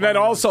and leave that. And then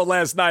also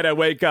last night I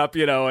wake up,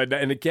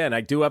 and again,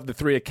 I do have the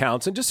 3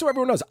 accounts. And just so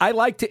everyone knows, I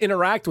like to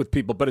interact with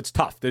people, but it's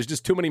tough. There's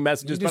just too many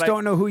messages. You just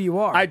don't know who you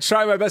are. I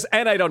try my best,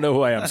 and I don't know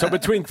who I am. So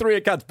between 3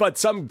 accounts, but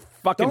some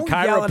fucking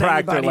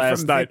chiropractor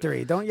last night.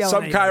 Don't yell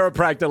some at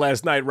chiropractor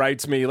last night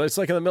writes me. It's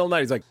like in the middle of the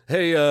night. He's like,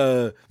 "Hey,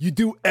 you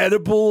do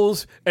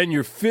edibles and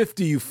you're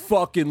 50, you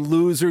fucking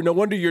loser. No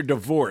wonder you're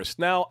divorced."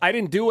 Now, I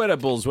didn't do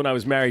edibles when I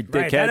was married,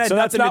 dickhead. So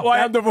that's not why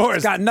I'm divorced.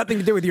 It's got nothing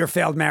to do with your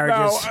failed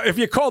marriages. No, if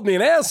you called me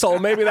an asshole,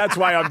 maybe that's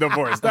why I'm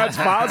divorced. That's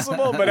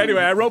possible. But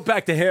anyway, I wrote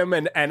back to him,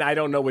 and I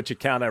don't know which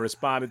account I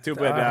responded to.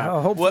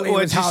 But what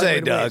did you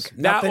say, Doug?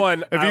 That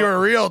one. If you were a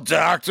real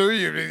doctor,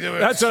 you'd be doing.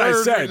 That's what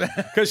I said.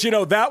 Because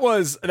that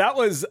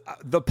was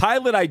the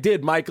pilot I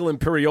did. Michael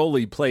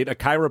Imperioli played a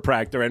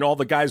chiropractor, and all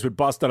the guys would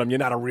bust on him. You're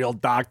not a real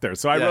doctor.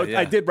 So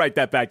I did write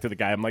that back to the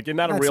guy. I'm like, you're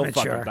not a real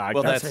fucking doctor.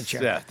 Well, that's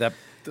mature.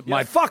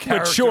 My fuck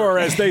mature,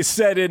 as they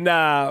said in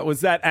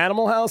was that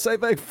Animal House? I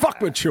think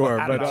fuck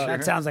mature. But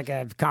that sounds like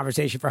a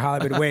conversation for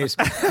Hollywood Ways.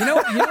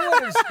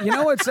 You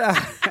know what's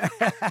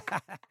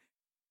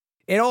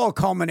it all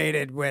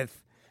culminated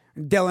with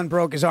Dylan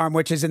broke his arm,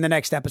 which is in the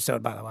next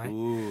episode, by the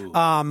way.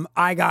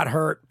 I got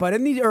hurt, but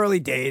in the early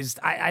days,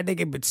 I think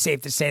it's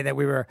safe to say that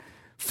we were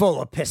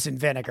full of piss and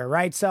vinegar,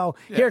 right? So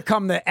here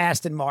come the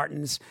Aston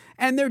Martins,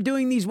 and they're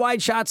doing these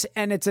wide shots,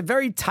 and it's a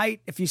very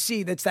tight, if you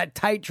see, that's that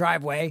tight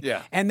driveway.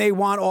 Yeah. And they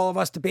want all of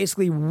us to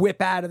basically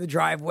whip out of the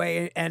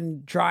driveway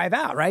and drive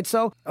out, right?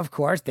 So, of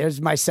course, there's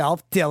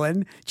myself,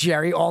 Dylan,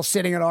 Jerry, all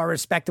sitting in our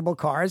respectable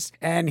cars,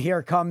 and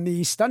here come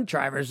the stunt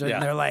drivers,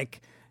 and they're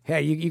like,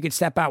 hey, you could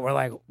step out. We're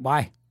like,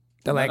 why?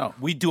 They're like, No,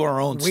 we do our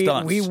own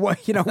stunts. We want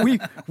to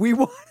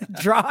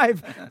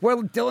drive.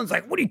 Well, Dylan's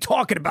like, what are you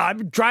talking about? I've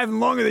been driving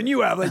longer than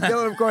you have. Like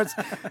Dylan, of course,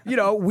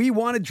 we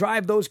want to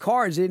drive those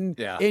cars in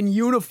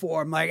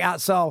uniform, like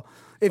out. So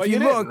if you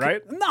look,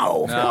 right?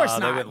 No, of course they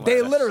not. wouldn't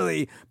They let us.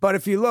 literally. But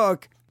if you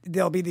look,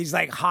 there'll be these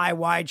like high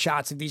wide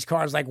shots of these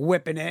cars like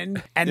whipping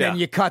in, and then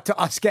you cut to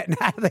us getting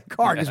out of the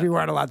car because we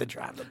weren't allowed to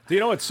drive them. Do you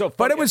know what's so funny?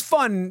 But it was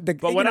fun.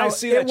 But when I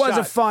see it that was a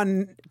shot-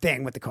 fun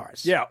thing with the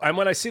cars. Yeah, and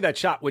when I see that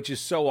shot, which is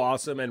so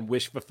awesome and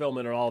wish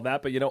fulfillment and all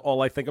that, but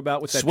all I think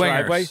about with that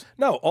Swingers. driveway?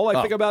 No, all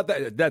I think about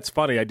that's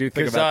funny. I do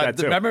think about that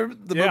too. Remember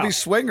the movie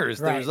Swingers?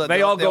 There Right. was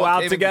They all go out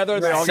came in together.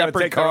 They all got to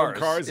separate take their own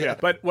cars. Yeah.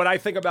 But what I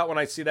think about when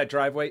I see that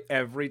driveway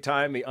every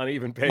time, the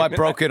uneven pavement. My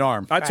broken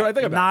arm. That's what I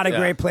think about. Not a Yeah.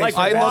 great place. Like, for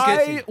I that. look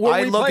at- why were I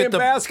we look at playing the-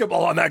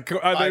 basketball on that?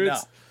 I know.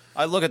 It's-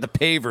 I look at the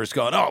pavers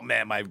going, oh,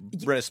 man, my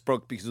wrist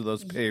broke because of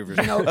those pavers.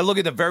 I look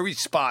at the very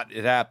spot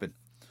it happened.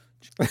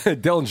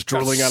 Dylan's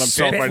drooling on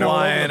himself Spit right all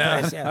now. over the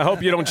place, yeah. I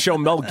hope you don't show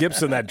Mel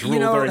Gibson that drool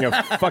during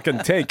a fucking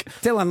take.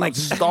 Dylan, like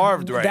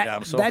starved right now.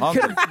 I'm so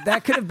hungry.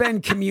 That could have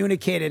been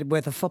communicated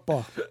with a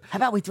football. How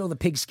about we throw the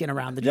pigskin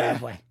around the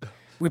driveway?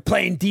 We're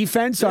playing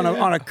defense on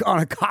a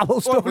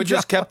cobblestone. Well, we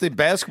just kept the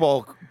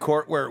basketball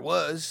court where it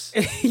was.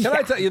 Can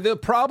I tell you, the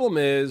problem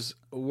is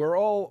we're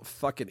all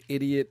fucking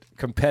idiot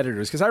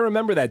competitors. Because I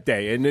remember that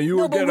day, and you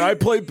were but getting, we- I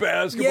played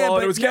basketball, Yeah, and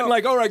but it was getting no.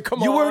 like, all right, come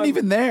on. You weren't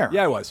even there.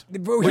 Yeah, I was. He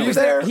you was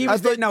there? there. He I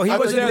was there. thought- No, he I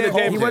was wasn't there there. the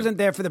whole He game. wasn't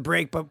there for the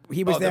break, but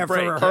he was Oh, the there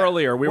break. for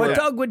Earlier, we what were-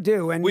 Doug would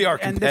do, and We are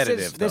and this competitive,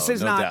 is though, is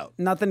no not doubt.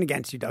 nothing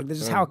against you, Doug.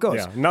 This is how it goes.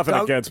 Yeah, nothing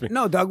Doug, against me.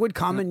 No, Doug would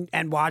come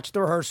and watch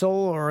the rehearsal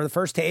or the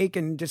first take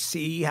and just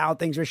see how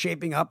things are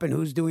shaping up and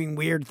who's doing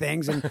weird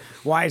things and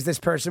why is this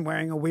person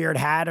wearing a weird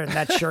hat or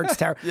that shirt's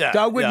terrible. Yeah,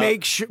 Doug would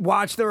yeah.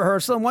 watch the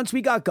rehearsal, and once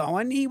we got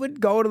going, he would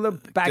go to the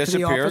back to the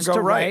Disappear, office go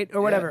to right. write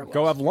or whatever. it was.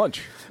 Go have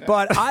lunch.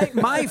 But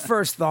my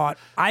first thought,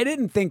 I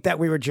didn't think that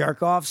we were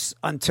jerk offs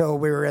until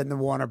we were in the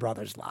Warner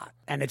Brothers lot,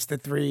 and it's the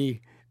three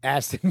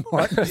Aston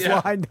Martins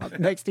lined up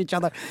next to each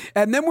other,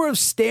 and then we're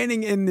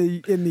standing in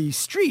the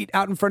street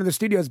out in front of the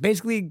studios.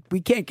 Basically,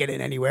 we can't get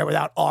in anywhere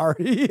without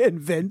Ari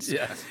and Vince.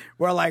 Yeah.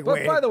 We're like, But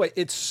wait. by the way,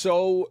 it's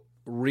so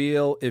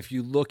real if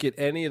you look at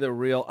any of the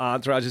real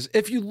entourages.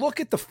 If you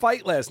look at the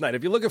fight last night,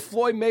 if you look at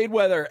Floyd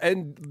Mayweather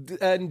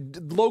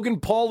and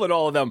Logan Paul and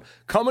all of them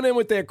coming in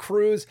with their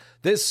crews,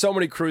 there's so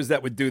many crews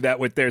that would do that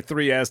with their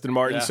three Aston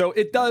Martins. Yeah. So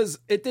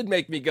it did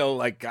make me go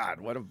like,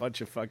 God, what a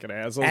bunch of fucking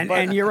assholes.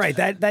 and you're right.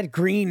 That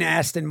green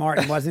Aston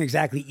Martin wasn't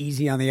exactly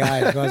easy on the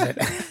eyes, was it?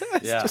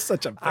 Yeah. just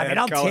such a bad I mean,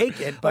 I'll color.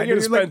 take it, but Like you're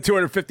you're gonna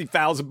spend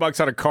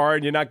 $250,000 on a car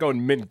and you're not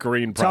going mint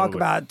green.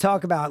 Probably.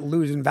 Talk about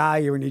losing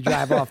value when you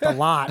drive off the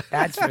lot.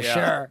 That's for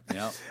sure.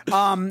 Yeah.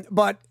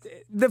 But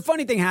the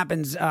funny thing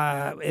happens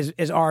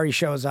is Ari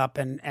shows up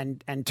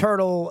and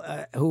Turtle,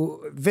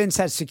 who Vince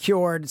has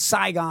secured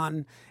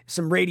Saigon,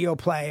 some radio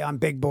play on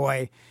Big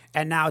Boy,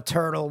 and now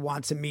Turtle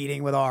wants a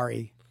meeting with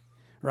Ari,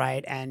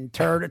 right? And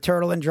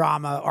Turtle and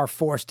Drama are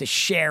forced to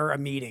share a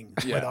meeting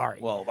with Ari.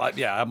 Well,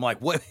 I'm like,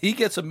 what? He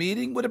gets a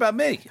meeting? What about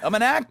me? I'm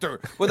an actor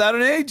without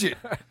an agent.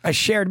 A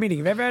shared meeting.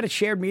 Have you ever had a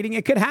shared meeting?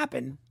 It could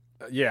happen.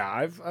 Yeah,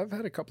 I've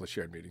had a couple of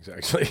shared meetings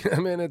actually. I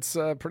mean, it's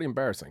pretty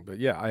embarrassing, but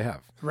yeah, I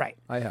have. Right.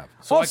 I have.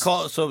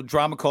 So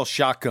Drama calls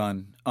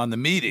shotgun on the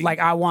meeting. Like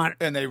I want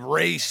and they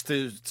race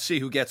to see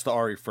who gets to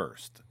Ari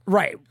first.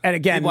 right. And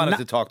again, He wanted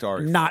to talk to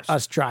Ari not first.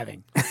 us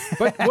driving.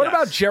 But what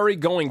about Jerry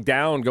going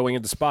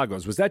into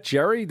Spago's? Was that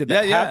Jerry? Did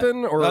that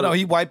happen? Or no,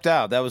 he wiped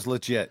out. That was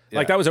legit. Yeah.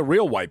 like that was a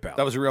real wipeout?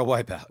 That was a real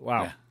wipeout.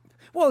 wow. Yeah.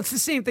 Well, it's the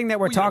same thing that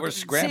we're Well, yeah, talking. we're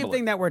scrambling. Same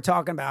thing that we're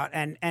talking about,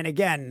 and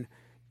again,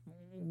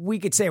 we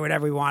could say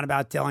whatever we want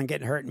about Dylan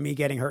getting hurt and me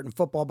getting hurt in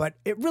football, but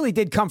it really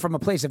did come from a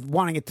place of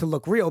wanting it to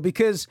look real.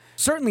 Because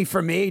certainly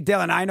for me,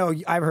 Dylan, I know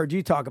I've heard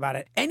you talk about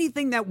it.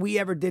 Anything that we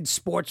ever did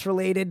sports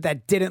related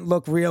that didn't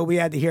look real, we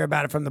had to hear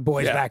about it from the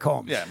boys back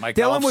home. Yeah, my Dylan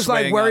golf was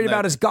like swing worried on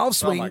about the- his golf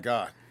swing. Oh my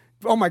god.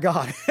 Oh my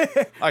god!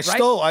 I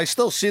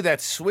still see that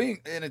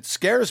swing, and it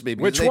scares me.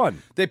 because Which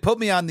one? They put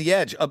me on the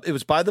edge. It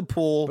was by the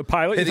pool. The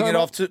pilot you're hitting it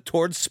talking off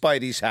towards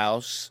Spidey's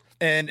house.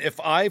 And if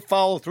I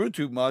follow through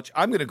too much,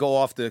 I'm going to go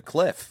off the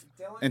cliff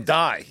and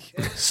die.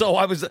 So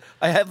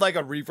I had like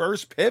a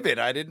reverse pivot.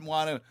 I didn't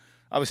want to.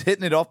 I was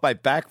hitting it off my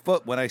back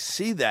foot when I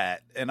see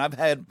that, and I've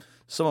had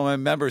some of my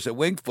members at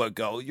Wingfoot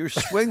go, your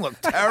swing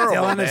looked terrible,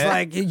 Dylan man. is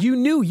like,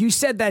 you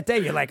said that day,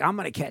 you're like, I'm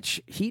going to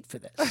catch heat for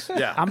this.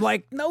 Yeah. I'm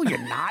like, no, you're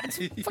not. It's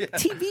fucking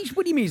TV.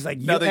 What do you mean? He's like,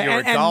 Now that you're a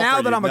and golfer,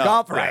 now that you I'm a know.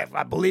 golfer, Yeah.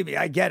 I believe me,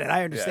 I get it.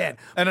 I understand.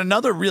 And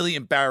another really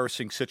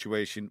embarrassing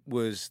situation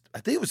was, I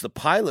think it was the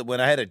pilot when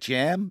I had a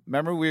jam.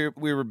 Remember,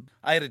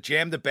 I had to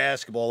jam the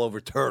basketball over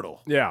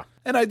Turtle. Yeah.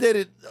 And I did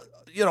it,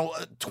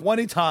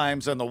 20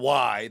 times on the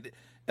wide.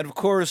 And of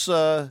course,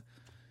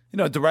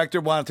 director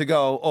wanted to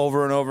go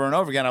over and over and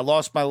over again. I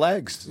lost my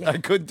legs. I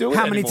couldn't do it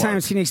How many anymore.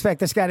 times can you expect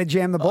this guy to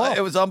jam the ball? It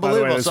was By the way,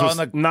 unbelievable. this So was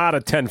on the not a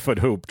 10-foot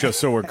hoop, just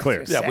so we're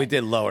clear. yeah, we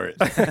did lower it.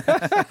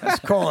 Let's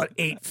call it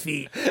 8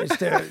 feet just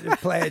to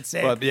play it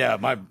safe. But yeah,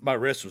 my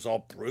wrist was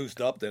all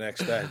bruised up the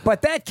next day.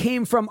 But that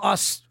came from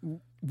us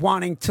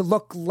wanting to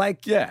look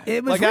like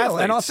it was like real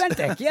and athletes.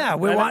 authentic.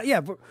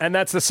 Yeah, And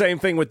that's the same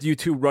thing with you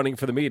two running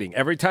for the meeting.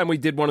 Every time we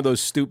did one of those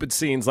stupid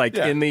scenes, like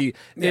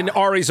in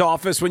Ari's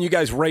office when you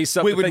guys race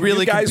up, We the would thing,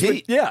 really you guys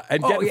compete. get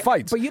in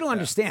fights. But you don't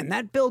understand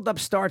that build-up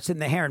starts in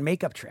the hair and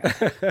makeup trailer.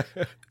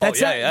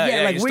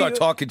 You start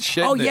talking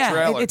shit Oh in the yeah,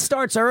 trailer. it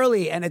starts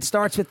early, and it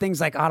starts with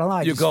things like I don't know.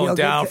 I You're just going feel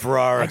down, good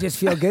Ferrara. I just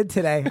feel good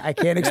today. I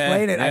can't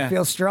explain it. I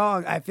feel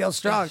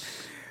strong.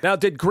 Now,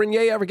 did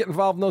Grenier ever get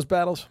involved in those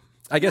battles?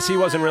 I guess he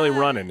wasn't really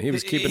running. He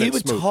was keeping he it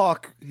would smooth.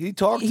 talk. He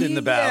talked in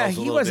the battles.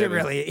 He wasn't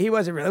really. He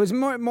wasn't really. It was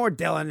more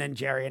Dylan and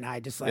Jerry and I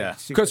just like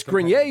super Because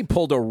competitive. Grenier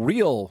pulled a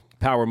real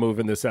power move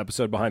in this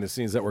episode behind the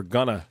scenes that we're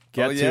gonna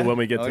get to when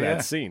we get to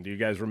that scene. Do you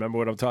guys remember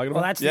what I'm talking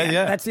about? Well,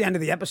 that's the end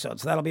of the episode,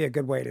 so that'll be a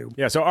good way to.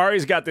 Yeah, so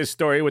Ari's got this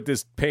story with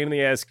this pain in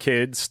the ass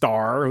kid,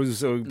 Star,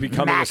 who's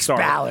becoming Max a star,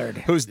 Ballard.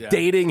 who's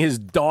dating his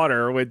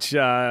daughter, which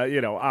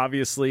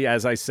obviously,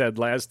 as I said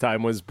last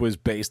time, was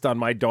based on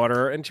my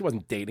daughter, and she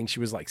wasn't dating;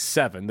 she was like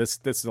 7. This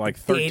is like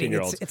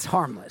 13-year-olds. It's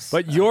harmless.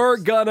 But you're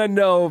gonna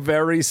know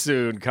very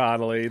soon,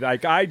 Connolly.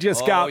 Like I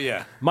just got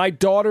my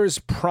daughter's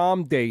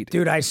prom date.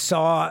 Dude, I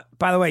saw.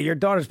 By the way, your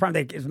daughter's prom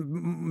date is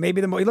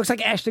maybe the most. He looks like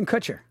Ashton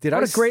Kutcher.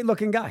 What a great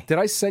looking guy. Did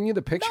I send you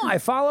the picture? No, I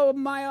follow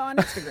him on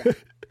Instagram.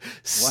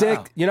 Sick.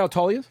 Wow. You know how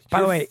tall he is?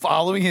 By the way,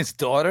 following his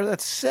daughter.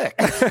 That's sick.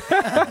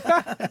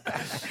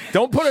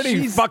 Don't put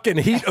any fucking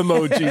heat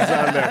emojis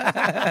on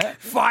there.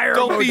 fire.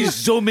 Don't be emojis.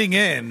 zooming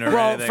in. Or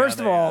Well, anything first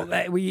on of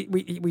there. all,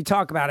 we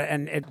talk about it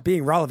and it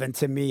being relevant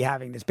to me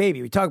having this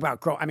baby. We talk about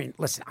I mean,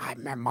 listen,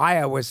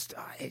 Maya was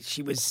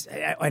she was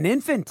an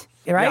infant,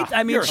 right? Yeah.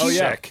 I mean, You're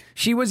sick.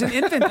 she was an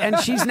infant, and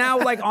she's now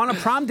like on a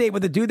prom date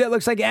with a dude that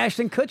looks like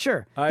Ashton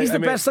Kutcher. He's the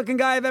best looking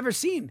guy I've ever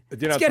seen.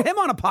 Let's get him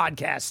on a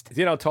podcast. Do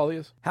you know how tall he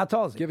is? How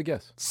tall is he? Give a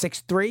guess.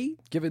 6'3",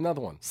 Give another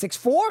one.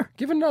 6'4",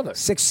 Give another.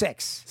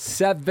 6'6".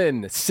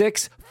 7.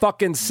 6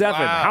 fucking 7.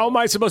 Wow. How am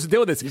I supposed to deal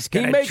with this? He's He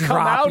gonna may come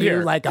drop out you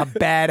here. like a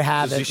bad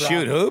habit. Does he bro.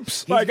 shoot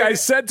hoops? Like I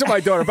said to my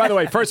daughter, by the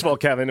way, first of all,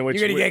 Kevin, which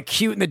You're gonna get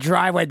cute in the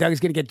driveway. Doug's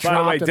gonna get dropped.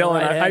 by the way, in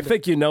Dylan, right I hand.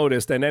 think you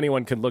noticed, and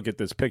anyone can look at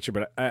this picture,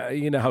 but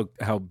you know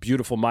how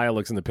beautiful Maya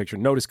looks in the picture.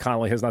 Notice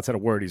Connolly has not said a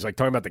word. He's like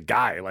talking about the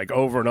guy, like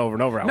over and over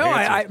and over. How No,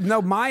 handsome.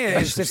 no. Maya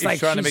is just He's like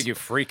trying to she's- make you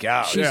freak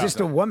out. She's just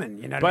a woman,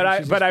 you know. But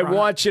She's just I grown up.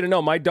 want you to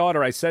know, my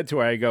daughter. I said to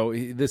her, I go,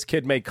 this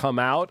kid may come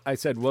out. I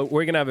said, well,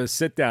 we're gonna have a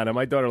sit down, and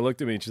my daughter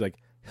looked at me and she's like,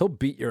 he'll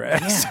beat your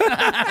ass.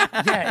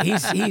 Yeah,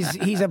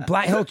 he's a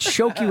black. He'll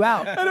choke you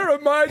out. And it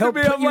reminded He'll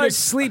me put of you like to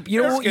sleep.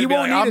 You It's won't. gonna You be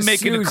won't like, need I'm a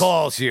making the snooze.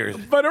 calls here.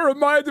 But it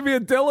reminded me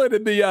of Dylan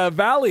in the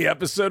Valley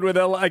episode where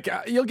they're like,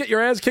 you'll get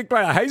your ass kicked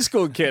by a high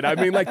school kid. I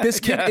mean, like, this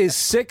kid is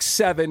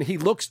 6'7". He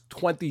looks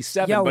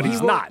 27, Yo, but he he's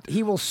will- not.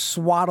 He will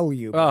swaddle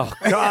you. Oh,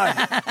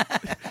 God.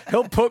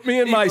 He'll put me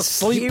in my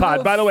sleep He pod.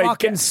 will By the way,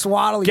 fucking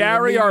swaddle you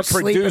Gary, when our you're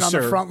sleeping producer,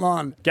 on the front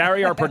lawn.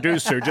 Gary, our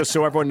producer, just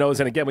so everyone knows,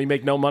 and again, we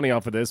make no money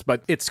off of this,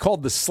 but it's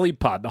called the Sleep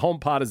Pod. The home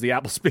pod is the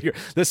Apple speaker.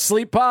 The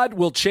Sleep Pod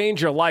will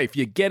change your life.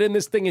 You get in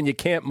this thing and you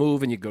can't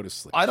move and you go to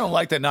sleep. I don't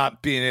like the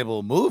not being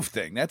able to move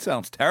thing. That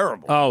sounds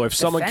terrible. Oh, if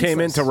someone came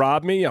in Defenseless. to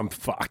rob me, I'm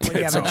fucked.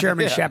 You have a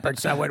German Shepherd,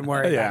 so I wouldn't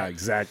worry. Yeah, about it.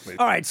 exactly.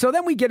 All right, so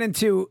then we get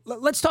into.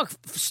 Let's talk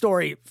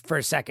story for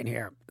a second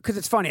here, because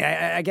it's funny.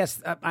 I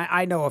guess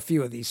I know a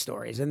few of these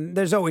stories, and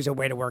there's always a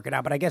way to work it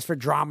out. But I guess for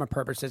drama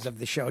purposes of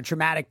the show,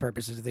 dramatic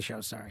purposes of the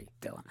show. Sorry,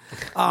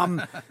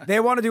 Dylan. They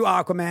want to do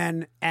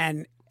Aquaman,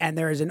 and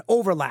there is an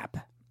overlap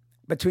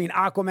between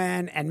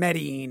Aquaman and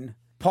Medellin.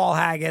 Paul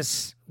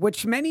Haggis,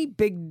 which many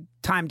big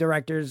time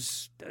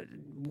directors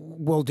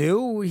will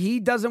do. He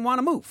doesn't want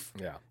to move.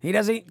 Yeah. He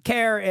doesn't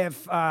care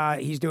if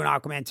he's doing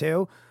Aquaman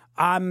 2.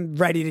 I'm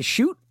ready to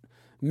shoot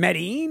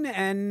Medellin,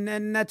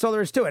 and that's all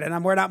there is to it.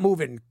 And we're not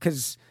moving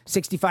because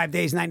 65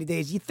 days, 90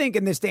 days. You think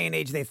in this day and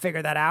age they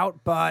figure that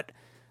out, but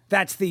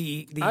that's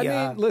the I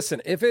mean,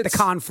 listen, if it's the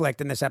conflict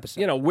in this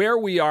episode. you know, where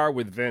we are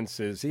with Vince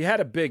is he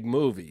had a big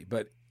movie,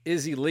 but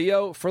is he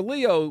Leo? For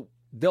Leo,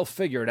 they'll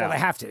figure it Well, out. they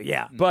have to,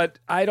 yeah. But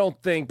I don't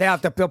think They'll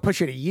push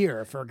it a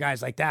year for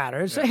guys like that.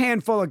 Or it's a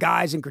handful of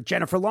guys, and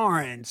Jennifer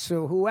Lawrence,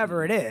 or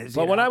whoever it is.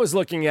 But when I was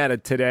looking at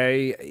it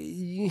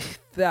today,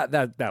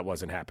 that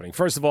wasn't happening.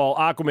 First of all,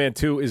 Aquaman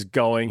 2 is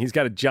going. He's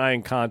got a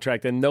giant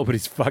contract, and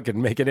nobody's fucking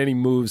making any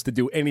moves to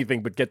do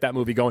anything but get that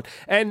movie going.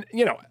 And,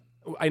 you know,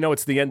 I know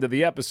it's the end of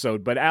the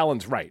episode, but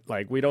Alan's right.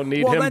 Like, we don't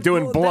need him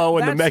doing blow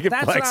in the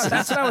megaplex.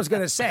 That's what I was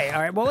going to say.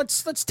 All right, well,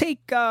 let's take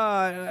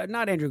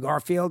not Andrew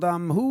Garfield.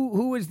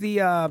 Who is the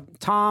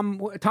Tom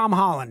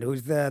Holland,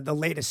 who's the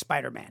latest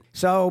Spider-Man?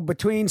 So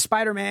between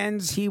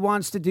Spider-Mans, he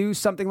wants to do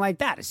something like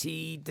that.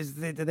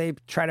 Do they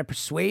try to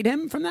persuade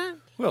him from that?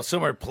 Well,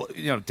 somewhere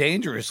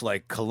dangerous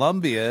like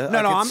Colombia. No,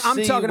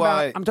 I'm talking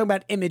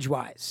about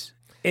image-wise.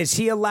 Is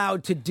he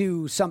allowed to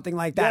do something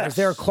like that? Yes. Is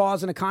there a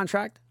clause in a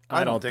contract?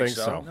 I don't think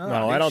so.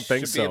 No, I don't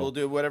think so. He should be able to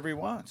do whatever he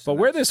wants. But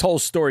where this whole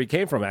story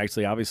came from,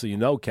 actually, obviously,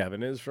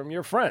 Kevin, is from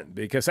your friend.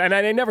 And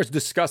I never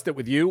discussed it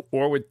with you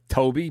or with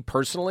Toby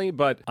personally,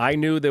 but I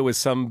knew there was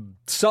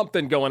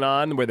something going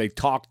on where they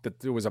talked that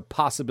there was a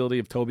possibility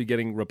of Toby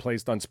getting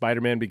replaced on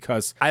Spider-Man,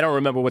 because I don't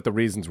remember what the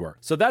reasons were.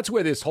 So that's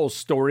where this whole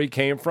story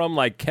came from.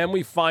 Like, can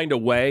we find a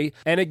way?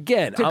 And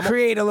again, to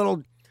create a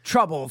little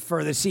trouble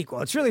for the sequel.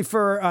 It's really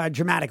for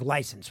dramatic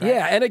license, right?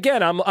 Yeah, and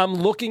again, I'm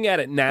looking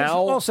at it now.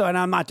 Also, and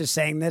I'm not just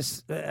saying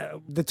this,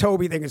 the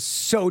Toby thing is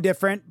so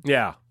different.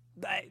 Yeah.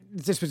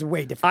 This was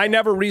way different. I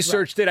never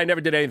researched it. I never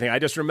did anything. I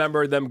just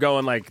remember them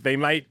going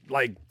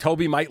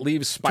Toby might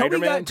leave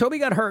Spider-Man. Toby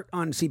got hurt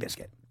on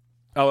Seabiscuit.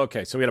 Oh,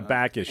 okay. So he had a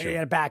back issue. He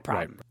had a back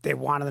problem. Right. They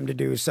wanted him to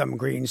do some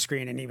green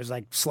screen, and he was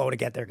slow to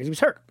get there because he was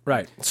hurt.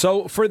 Right.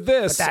 So for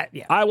this,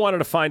 I wanted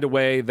to find a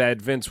way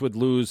that Vince would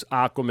lose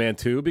Aquaman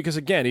 2, because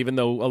again, even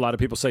though a lot of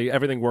people say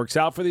everything works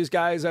out for these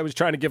guys, I was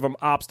trying to give them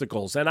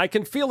obstacles. And I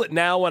can feel it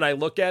now when I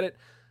look at it,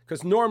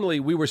 because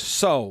normally we were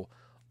so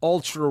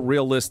ultra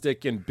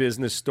realistic in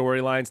business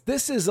storylines.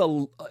 This is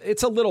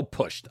it's a little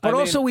pushed. But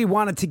also we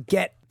wanted to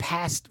get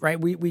past, right?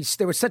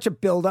 There was such a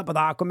build-up with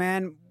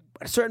Aquaman.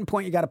 At a certain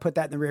point, you got to put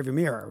that in the rearview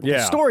mirror. Yeah.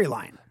 The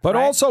storyline. But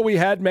right? also, we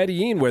had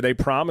Medellin, where they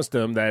promised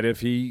him that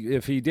if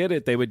he did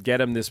it, they would get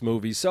him this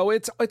movie. So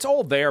it's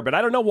all there, but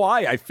I don't know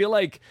why. I feel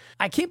like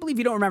I can't believe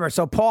you don't remember.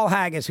 So Paul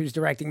Haggis, who's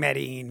directing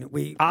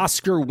Medellin,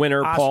 Oscar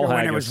winner Paul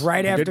Haggis was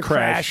right after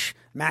Crash.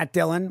 Matt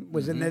Dillon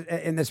was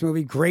in this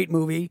movie. Great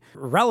movie,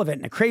 relevant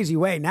in a crazy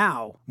way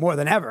now more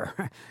than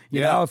ever. You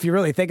know, if you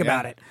really think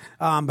about it.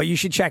 But you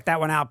should check that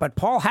one out. But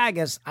Paul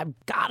Haggis, I've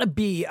got to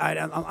be.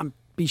 I'm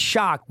be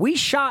shocked. We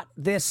shot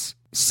this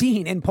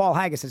scene in Paul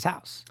Haggis's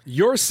house.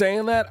 You're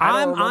saying that?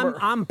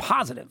 I'm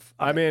positive.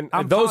 I mean,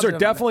 those are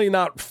definitely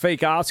not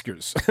fake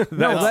Oscars.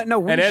 No,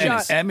 we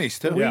shot Emmys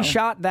too. We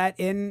shot that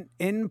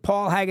in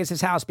Paul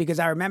Haggis's house, because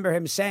I remember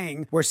him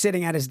saying, we're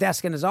sitting at his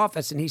desk in his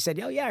office, and he said,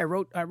 I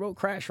wrote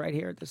Crash right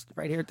here at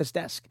this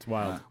desk. It's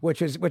wild.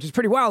 Which is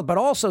pretty wild, but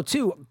also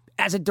too,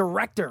 as a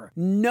director,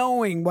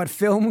 knowing what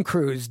film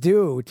crews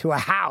do to a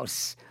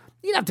house.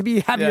 You'd have to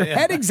have your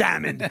head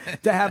examined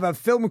to have a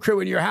film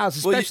crew in your house,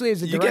 especially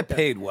as a director. You get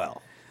paid well.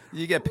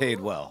 You get paid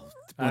well.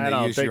 I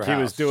don't think he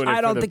was doing it for the paycheck.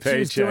 I don't think he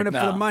was doing it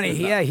for the money.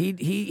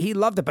 He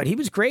loved it, but he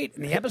was great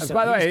in the episode.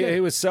 By the way, he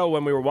was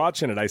when we were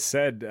watching it, I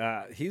said,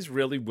 he's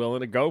really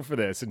willing to go for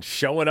this and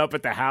showing up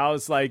at the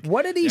house. Like,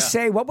 what did he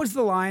say? What was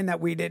the line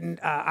that we didn't?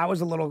 I was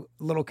a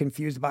little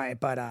confused by it,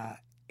 but.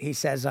 He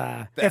says,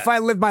 if I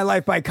lived my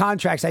life by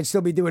contracts, I'd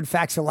still be doing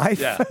Facts of Life.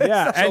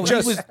 Yeah. And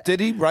did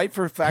he write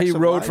for Facts of Life? He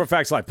wrote for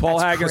Facts of Life. Paul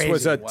Haggis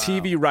was a Wow.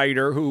 TV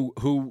writer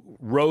who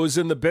rose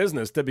in the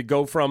business to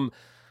go from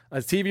a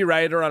TV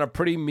writer on a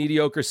pretty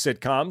mediocre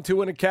sitcom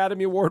to an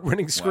Academy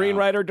Award-winning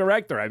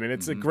screenwriter-director. I mean,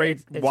 it's a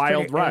great,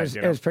 wild ride.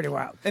 It was pretty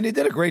wild. And he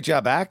did a great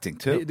job acting,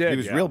 too. He did, He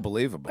was real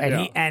believable.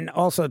 And and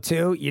also,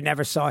 too, you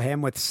never saw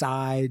him with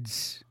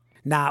sides.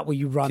 Not will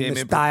you run Came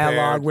this in prepared.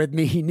 dialogue with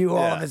me. He knew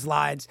all of his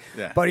lines.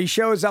 Yeah. But he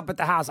shows up at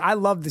the house. I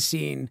love the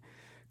scene.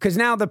 Because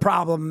now the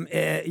problem,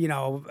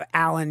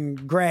 Alan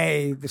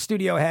Gray, the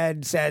studio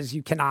head, says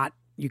you can't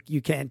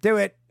do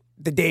it.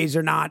 The days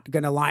are not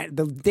going to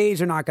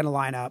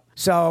line up.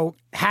 So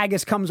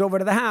Haggis comes over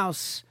to the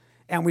house,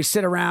 and we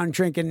sit around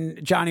drinking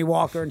Johnny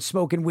Walker and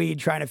smoking weed,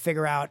 trying to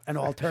figure out an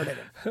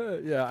alternative.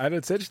 Yeah, and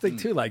it's interesting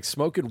too. Like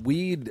smoking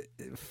weed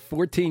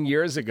 14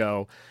 years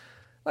ago.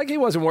 Like, he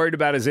wasn't worried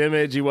about his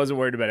image. He wasn't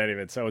worried about any of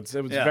it. So it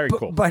was very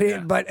cool.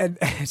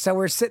 So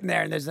we're sitting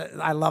there, and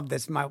I love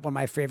this. One of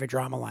my favorite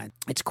drama lines.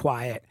 It's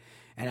quiet,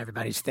 and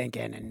everybody's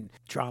thinking, and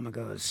drama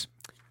goes,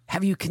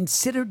 have you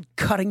considered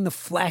cutting the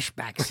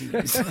flashback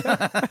scenes?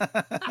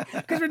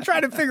 Because we're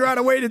trying to figure out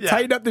a way to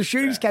tighten up the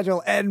shooting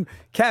schedule. And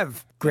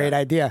Kev, great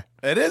idea.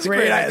 It is a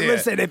great idea.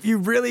 Listen, if you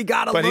really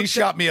got to But he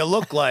shot me a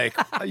look like,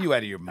 are you out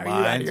of your mind?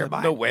 out of your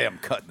mind? No way I'm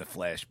cutting the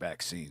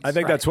flashback scenes. I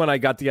think that's when I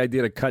got the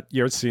idea to cut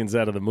your scenes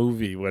out of the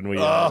movie when we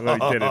did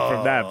it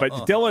from that. But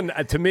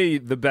Dylan, to me,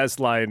 the best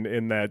line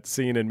in that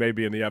scene and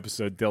maybe in the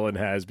episode Dylan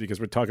has, because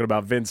we're talking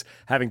about Vince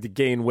having to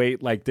gain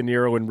weight like De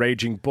Niro in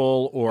Raging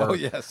Bull, or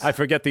I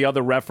forget the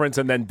other reference,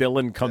 and then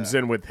Dylan comes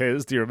in with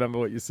his. Do you remember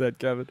what you said,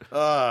 Kevin?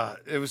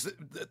 It was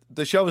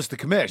the show was The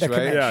Commish, right?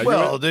 Commish. Yeah,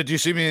 well, did you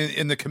see me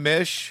in The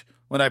Commish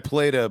when I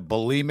played a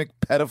bulimic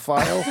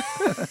pedophile?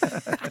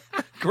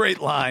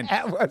 Great line.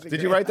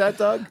 Did you write that,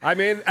 Doug? I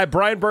mean,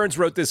 Brian Burns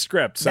wrote this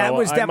script, so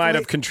I might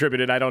have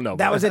contributed. I don't know.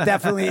 That was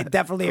definitely a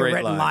Great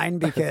written line. line,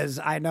 because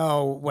I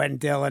know when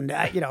Dylan,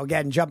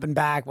 again, jumping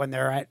back when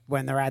they're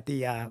at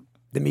the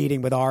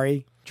meeting with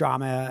Ari,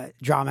 Drama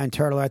and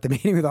Turtle are at the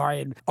meeting with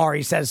Ari, and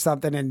Ari says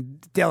something,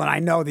 and Dylan, I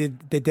know the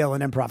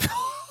Dylan improv.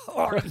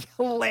 Ari,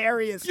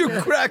 hilarious. You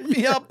crack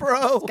me up,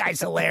 bro. This guy's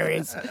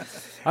hilarious.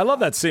 I love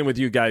that scene with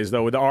you guys,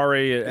 though, with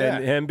Ari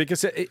and him,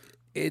 because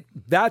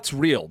that's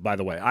real, by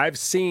the way. I've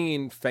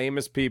seen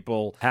famous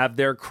people have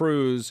their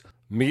crews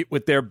meet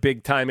with their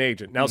big-time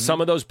agent. Now,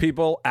 some of those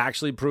people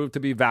actually prove to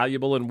be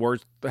valuable and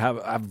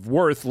have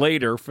worth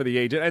later for the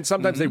agent, and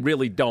sometimes they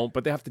really don't,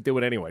 but they have to do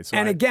it anyway. So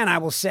again, I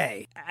will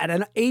say, at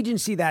an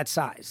agency that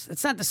size,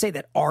 it's not to say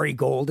that Ari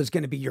Gold is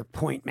going to be your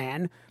point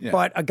man,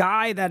 but a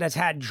guy that has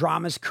had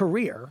Drama's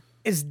career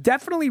is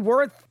definitely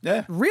worth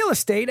real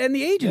estate and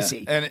the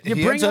agency. And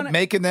he ends up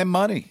making them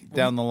money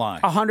down the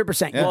line.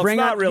 100%. Well, it's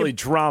not really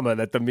Drama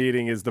that the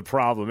meeting is the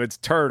problem. It's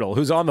Turtle,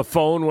 who's on the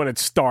phone when it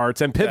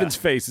starts, and Piven's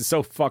face is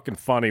so fucking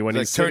funny when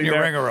he's turn your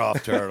there. ringer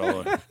off,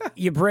 Turtle.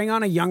 You bring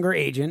on a younger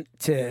agent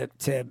to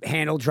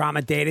handle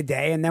Drama day to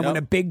day, and then when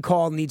a big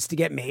call needs to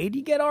get made,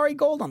 you get Ari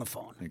Gold on the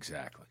phone.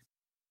 Exactly.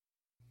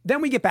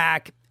 Then we get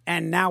back,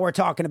 and now we're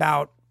talking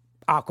about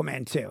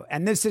Aquaman 2.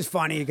 And this is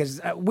funny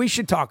because we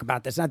should talk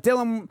about this. Now,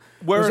 Dylan...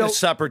 We're at a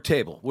separate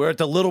table. We're at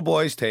the little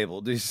boys'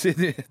 table. Do you see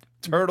the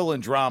Turtle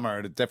and Drama are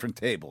at a different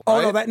table?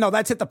 Oh, right? no,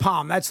 that's at the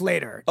Palm. That's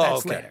later.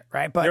 That's later,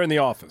 right? But they're in the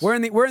office. We're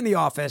in the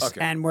office,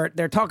 and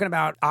they're talking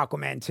about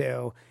Aquaman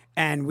 2,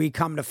 and we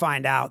come to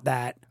find out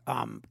that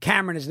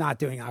Cameron is not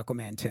doing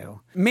Aquaman 2,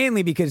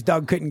 mainly because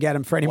Doug couldn't get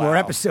him for any more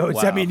episodes.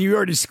 Wow. I mean, you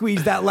already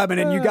squeezed that lemon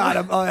and you got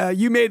him.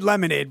 You made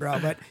lemonade, bro.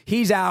 But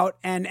he's out,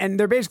 and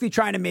they're basically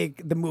trying to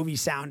make the movie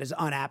sound as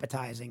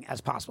unappetizing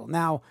as possible.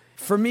 Now,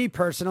 for me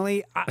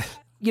personally,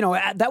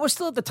 that was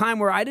still at the time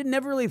where I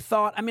never really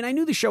thought, I mean, I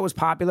knew the show was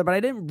popular, but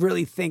I didn't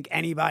really think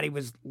anybody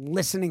was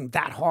listening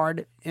that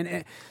hard.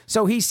 And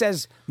so he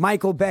says,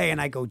 Michael Bay,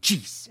 and I go,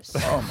 Jesus.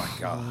 Oh, my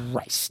God.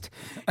 Christ.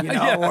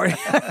 Or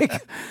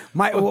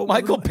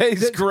Michael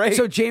Bay's great.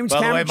 So James By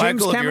Cameron. the way,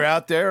 Michael, if you're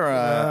out there,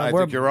 I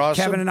think you're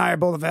awesome. Kevin and I are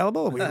both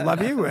available. We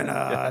love you. And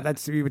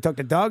we talked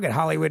to Doug at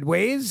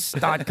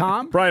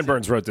HollywoodWays.com. Brian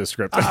Burns wrote this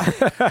script.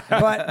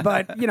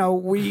 But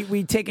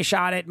we take a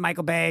shot at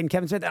Michael Bay and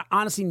Kevin Smith.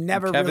 Honestly,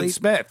 never Kevin really.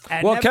 Smith.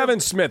 Well, Kevin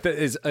Smith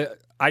is...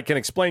 I can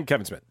explain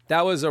Kevin Smith.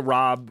 That was a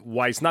Rob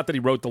Weiss. Not that he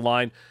wrote the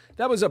line.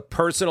 That was a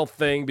personal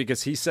thing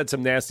because he said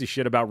some nasty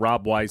shit about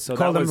Rob Weiss. So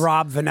Called him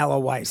Rob Vanilla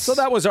Weiss. So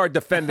that was our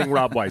defending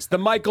Rob Weiss. The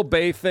Michael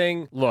Bay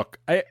thing, look,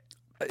 By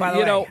the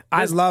way,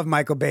 I love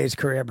Michael Bay's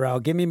career, bro.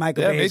 Give me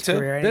Michael Bay's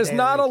career. There's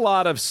not a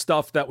lot of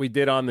stuff that we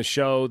did on the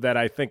show that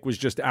I think was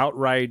just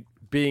outright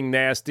being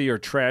nasty or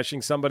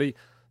trashing somebody.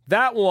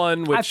 That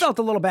one, which I felt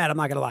a little bad, I'm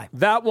not going to lie.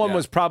 That one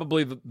was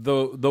probably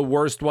the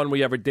worst one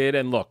we ever did.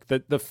 And look,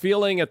 the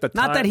feeling at the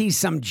time... Not that he's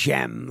some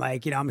gem.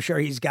 I'm sure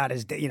he's got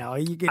his...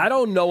 I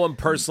don't know him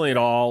personally at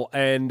all.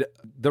 And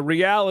the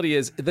reality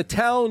is the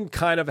town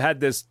kind of had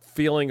this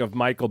feeling of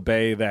Michael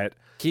Bay that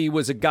he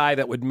was a guy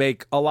that would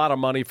make a lot of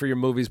money for your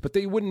movies, but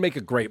he wouldn't make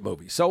a great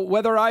movie. So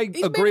whether I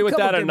agree with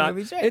that or not,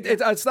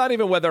 it's not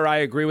even whether I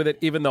agree with it,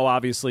 even though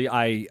obviously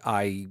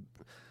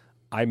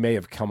I may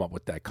have come up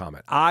with that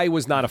comment. I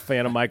was not a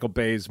fan of Michael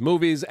Bay's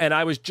movies, and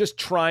I was just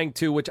trying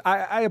to, which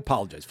I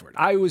apologize for it.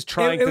 I was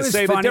trying to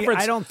say funny. the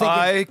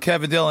difference.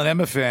 Kevin Dillon,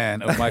 am a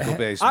fan of Michael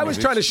Bay's I was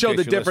movies, trying to show the in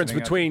case you're difference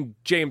listening. between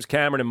James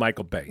Cameron and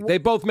Michael Bay. They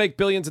both make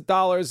billions of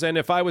dollars, and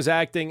if I was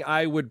acting,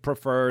 I would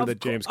prefer that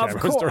James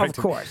Cameron was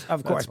directing.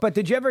 Of course. But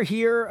did you ever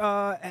hear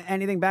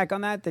anything back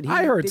on that?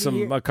 I heard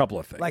a couple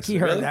of things. Like he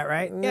heard that,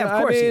 right? Yeah,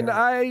 of course.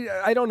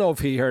 I don't know if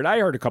he heard. I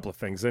heard a couple of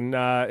things, and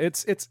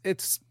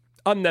it's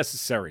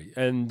unnecessary,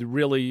 and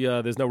really,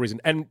 there's no reason.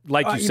 And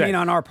like you said, mean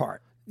on our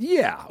part?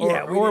 Yeah,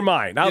 or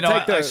mine. I'll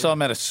take I saw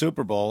him at a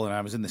Super Bowl, and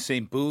I was in the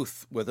same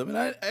booth with him, and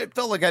I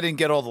felt like I didn't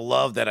get all the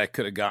love that I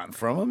could have gotten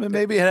from him, and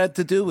maybe it had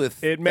to do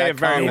with it may have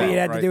very maybe well it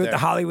had to do with the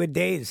Hollywood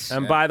days.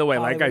 And by the way,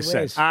 like I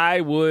said,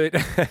 I would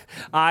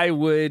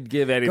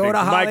give anything for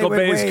Michael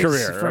Bay's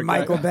career for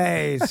Michael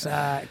Bay's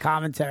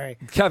commentary.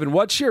 Kevin,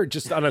 what's your,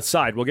 just on a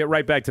side, we'll get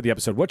right back to the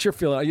episode. What's your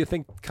feeling? You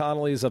think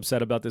Connolly is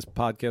upset about this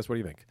podcast? What do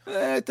you think?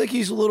 I think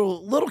he's a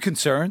little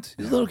concerned.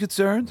 He's a little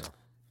concerned.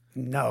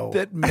 No,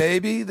 that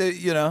maybe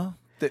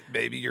that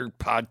maybe your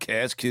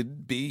podcast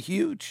could be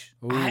huge.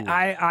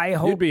 I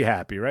hope you'd be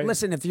happy, right?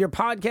 Listen, if your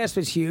podcast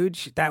was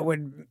huge, that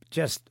would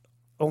just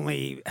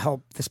only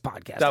help this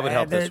podcast. That would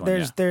help this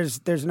one.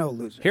 There's no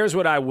loser. Here's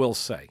what I will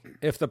say: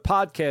 if the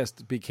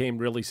podcast became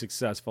really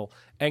successful,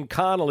 and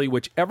Connolly,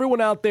 which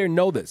everyone out there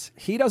know this,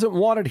 he doesn't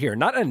want it here,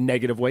 not in a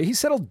negative way. He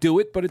said he'll do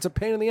it, but it's a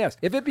pain in the ass.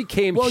 If it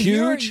became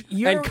huge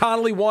and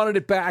Connolly wanted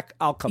it back,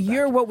 I'll come back.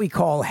 You're what we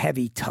call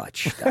heavy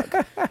touch,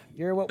 Doug.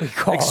 You're what we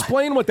call.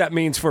 Explain what that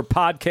means for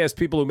podcast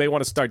people who may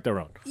want to start their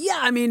own. Yeah,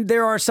 I mean,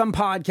 there are some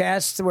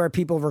podcasts where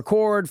people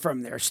record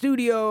from their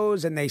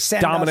studios and they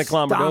send Dominic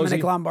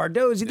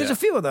Lombardozzi. There's a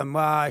few of them.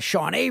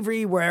 Sean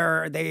Avery,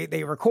 where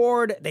they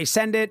record, they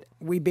send it.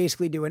 We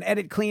basically do an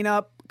edit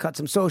cleanup, cut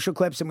some social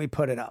clips, and we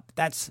put it up.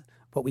 That's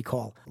what we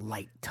call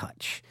light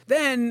touch.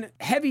 Then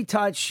heavy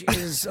touch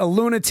is a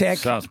lunatic.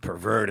 Sounds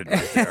perverted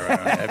right there.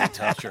 Heavy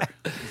toucher.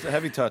 It's a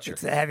heavy toucher.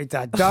 It's a heavy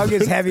touch. Doug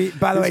is heavy.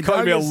 By the way,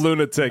 Doug is a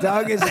lunatic.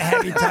 Doug is a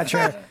heavy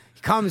toucher.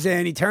 comes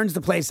in, he turns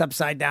the place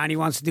upside down. He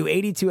wants to do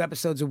 82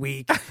 episodes a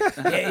week.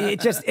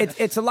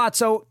 It's a lot.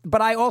 So,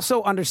 but I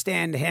also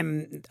understand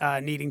him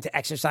needing to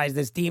exercise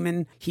this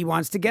demon. He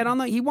wants to get on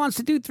he wants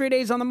to do 3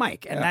 days on the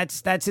mic, and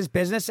that's his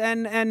business.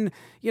 And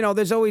you know,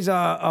 there's always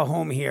a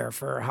home here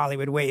for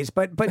Hollywood Ways.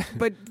 But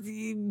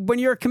when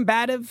you're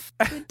combative,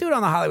 do it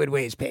on the Hollywood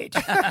Ways page.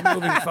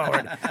 Moving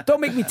forward,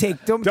 don't make me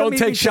take don't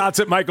take shots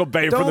at Michael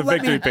Bay from the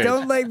victory page.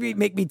 Don't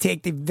make me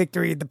take the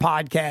Victory of the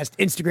Podcast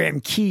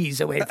Instagram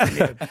keys away from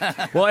you.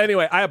 Well,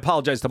 anyway, I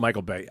apologize to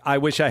Michael Bay. I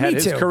wish I had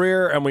his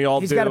career, and we all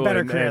do. He's got a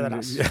better career than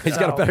us. He's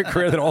got a better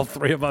career than all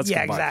three of us.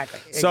 Yeah, combined.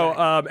 exactly. So,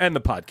 and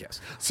the podcast.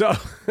 So,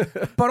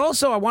 but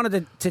also I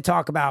wanted to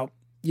talk about,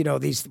 you know,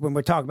 these, when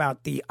we're talking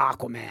about the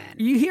Aquaman,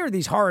 you hear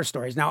these horror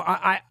stories. Now,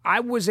 I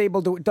was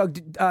able to,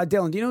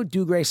 Dylan, do you know who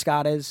Dougray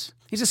Scott is?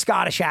 He's a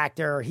Scottish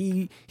actor.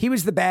 He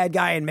was the bad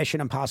guy in Mission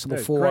Impossible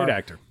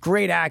 4.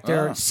 Great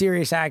actor,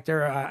 serious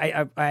actor.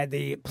 I had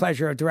the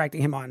pleasure of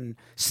directing him on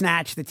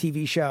Snatch, the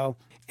TV show,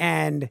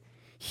 and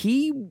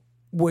he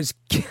was,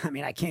 I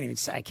mean, I can't even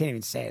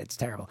say it. It's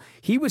terrible.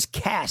 He was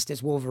cast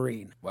as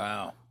Wolverine.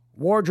 Wow.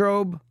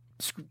 Wardrobe,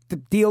 the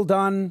deal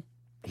done.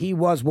 He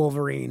was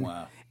Wolverine.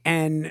 Wow.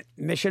 And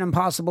Mission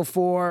Impossible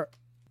 4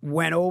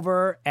 went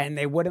over, and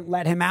they wouldn't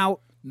let him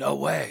out. No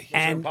way.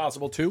 Mission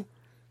Impossible 2?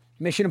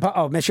 Mission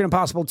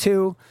Impossible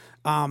 2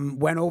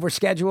 went over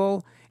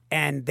schedule,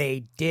 and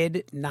they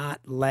did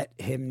not let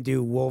him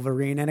do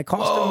Wolverine, and it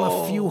cost him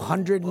a few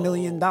 $100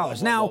 million.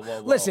 Now,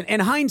 listen, in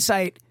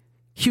hindsight,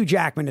 Hugh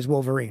Jackman is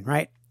Wolverine,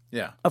 right?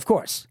 Yeah. Of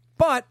course.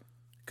 But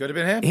could have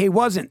been him. he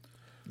wasn't.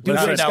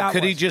 Now,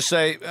 could he just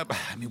say,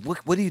 I mean,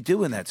 what do you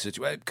do in that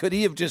situation? Could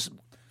he have just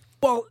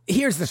Well,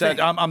 here's the said,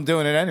 thing. I'm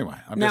doing it anyway.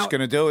 I'm Now, just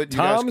going to do it. You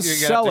Tom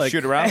guys, you're going to have to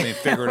shoot around me and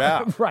figure it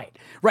out. Right.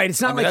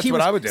 It's not like that's he what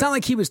was. I would do. It's not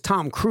like he was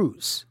Tom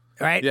Cruise.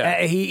 Right?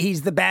 Yeah.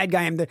 He's the bad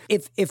guy.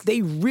 If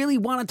they really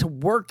wanted to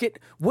work it,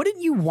 wouldn't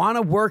you want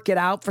to work it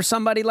out for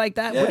somebody like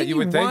that? Yeah, wouldn't you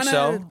would think wanna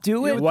so.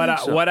 Do it. What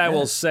I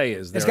will say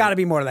is There's got to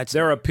be more to that.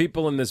 There are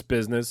people in this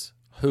business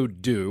who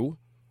do,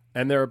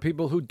 and there are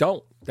people who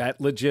don't, that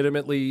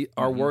legitimately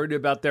are worried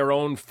about their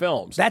own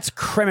films. That's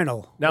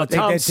criminal. Now, what they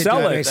Tom did to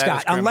Selleck, Dougray that Scott.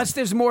 is criminal. Unless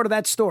there's more to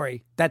that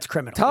story, that's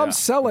criminal. Tom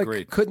Selleck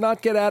agreed. could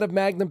not get out of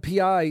Magnum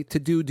P.I. to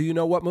do you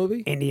know what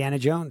movie? Indiana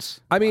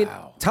Jones. I mean,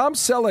 Tom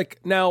Selleck,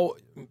 now,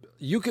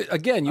 you could say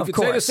the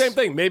course. same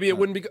thing. Maybe it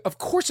wouldn't be. Of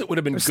course, it would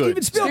have been good.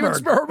 Steven Spielberg.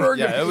 Spielberg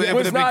Yeah, it would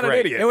was have not been an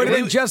great. idiot. It would have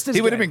been just as He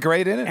good. would have been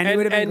great in it. And he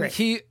would have been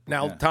great.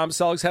 Tom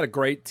Selleck's had a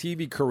great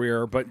TV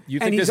career, but you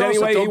think he's there's any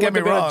also- way he Don't get wouldn't me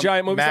have been wrong. a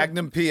giant movie star?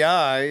 Magnum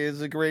P.I.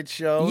 is a great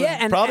show. Yeah,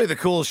 and- probably the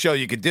coolest show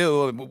you could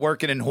do,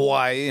 working in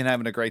Hawaii and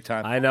having a great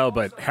time. I know,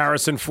 but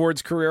Harrison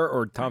Ford's career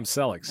or Tom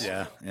Selleck's?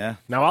 Yeah.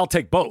 Now, I'll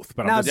take both,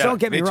 but Now, I'm just, don't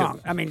get me me too.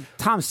 wrong. I mean,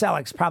 Tom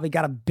Selleck's probably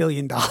got $1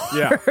 billion.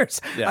 Yeah.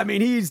 I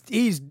mean, he's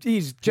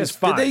just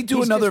fine. Did they do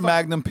He's another just fine.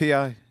 Magnum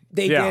P.I.?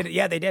 They Yeah. did.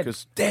 Yeah, they did.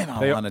 Because damn,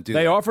 I want to do that.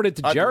 they offered it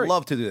to Jerry. I'd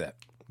love to do that.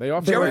 They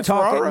offered They were it.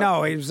 talking. Ferrara?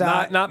 No, he was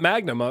Not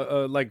Magnum,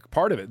 like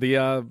part of it.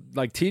 The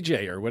like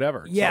TJ or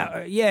whatever.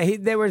 Yeah, yeah.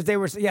 There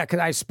was, yeah. Because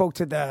I spoke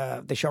to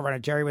the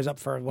showrunner. Jerry was up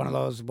for one of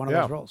those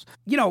roles.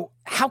 You know,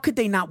 how could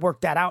they not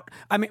work that out?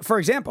 I mean, for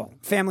example,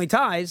 Family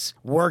Ties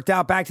worked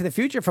out Back to the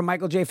Future from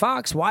Michael J.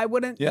 Fox. Why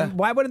wouldn't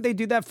they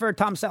do that for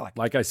Tom Selleck?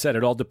 Like I said,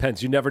 it all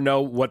depends. You never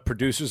know what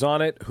producer's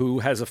on it, who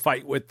has a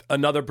fight with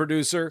another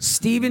producer.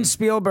 Steven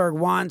Spielberg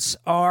wants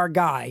our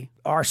guy,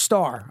 our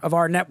star of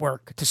our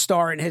network, to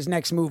star in his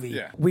next movie.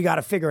 Yeah. We got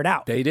to figure it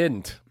out. They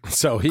didn't.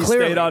 So he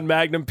Clearly. stayed on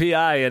Magnum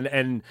P.I.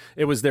 and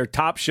it was their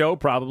top show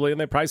probably, and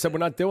they probably said, we're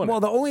not doing Well,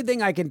 it. the only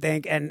thing I can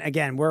think, and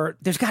again,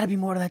 there's got to be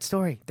more to that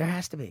story. There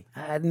has to be.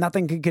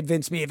 Nothing could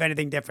convince me of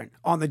anything different.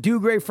 On the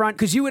Dougray front,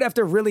 because you would have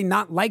to really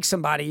not like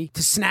somebody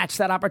to snatch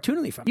that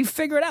opportunity from you.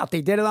 Figure it out.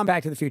 They did it on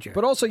Back to the Future.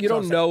 But also, you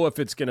don't know if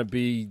it's going to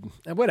be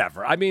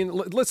whatever. I mean,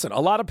 listen,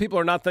 a lot of people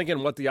are not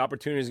thinking what the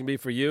opportunity is going to be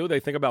for you. They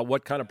think about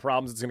what kind of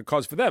problems it's going to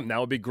cause for them. Now,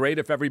 it'd be great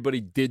if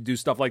everybody did do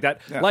stuff like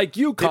that. Like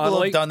you, People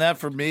Connolly. have done that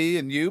for me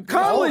and you.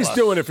 Connolly's all of us.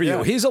 doing it for you.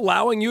 Yeah. He's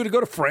allowing you to go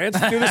to France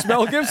and do this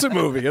Mel Gibson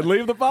movie and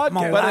leave the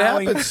podcast. But it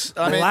happens.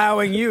 I mean-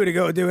 allowing you to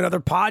go do another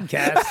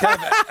podcast.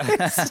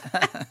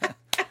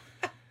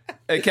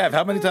 Hey, Kev,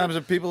 how many times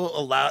have people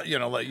allowed,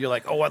 you're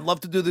like, oh, I'd love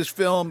to do this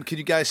film. Can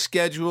you guys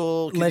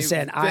schedule? Can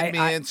Listen, you fit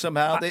me in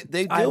somehow?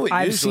 They do it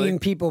I've usually. seen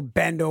people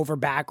bend over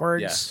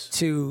backwards Yes.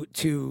 to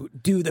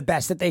do the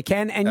best that they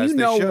can, and As you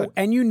they know, should.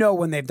 and you know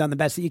when they've done the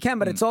best that you can.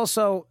 But it's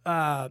also,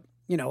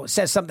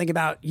 says something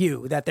about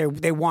you that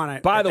they want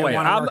to. By the way,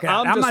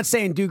 I'm not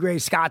saying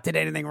Dougray Scott did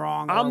anything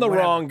wrong. I'm or the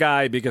whatever. wrong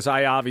guy because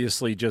I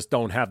obviously just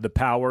don't have the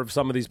power of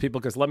some of these people.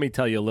 Because let me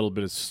tell you a little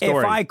bit of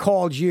story. If I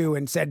called you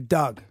and said,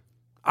 Doug,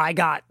 I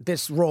got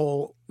this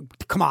role.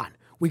 Come on,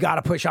 we got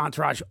to push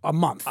Entourage a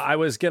month. I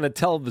was going to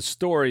tell the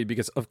story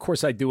because, of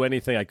course, I'd do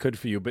anything I could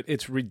for you, but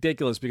it's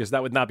ridiculous because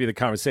that would not be the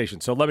conversation.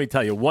 So let me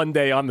tell you, one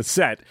day on the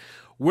set,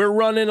 we're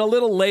running a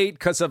little late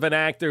because of an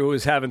actor who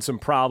is having some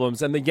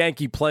problems, and the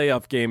Yankee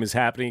playoff game is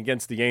happening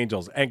against the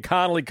Angels. And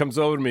Connolly comes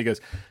over to me and goes,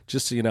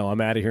 just so you know,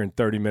 I'm out of here in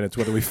 30 minutes,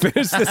 whether we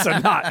finish this or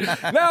not.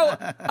 Now,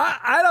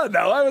 I don't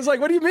know. I was like,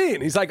 what do you mean?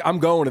 He's like, I'm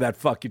going to that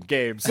fucking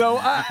game. So,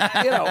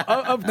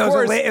 of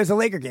course. It was a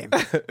Laker game.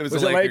 It was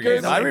Was a it Laker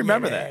Lakers? game. I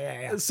remember Yeah,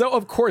 that. yeah. So,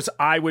 of course,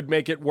 I would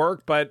make it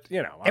work, but,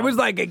 It was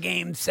like a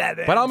game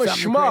 7. But I'm a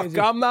something schmuck. crazy.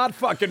 I'm not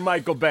fucking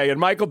Michael Bay. And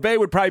Michael Bay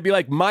would probably be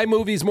like, my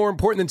movie's more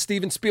important than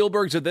Steven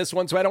Spielberg's or this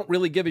one, so I don't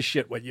really give a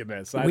shit what you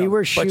miss. We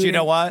were shooting. But you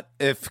know what?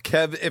 If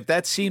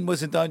that scene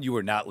wasn't done, you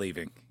were not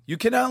leaving. You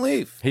cannot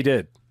leave. He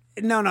did.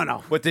 No.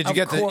 What did you Of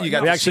get? course- You got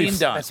no. the actually- scene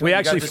done. we You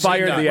actually got the scene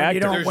fired done. the actor.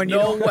 There's when you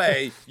no don't-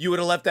 way you would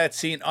have left that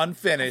scene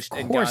unfinished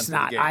and Of gone course to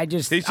not. the game.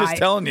 He's just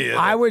telling you.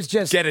 I was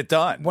just get it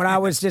done. What I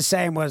was just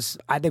saying was,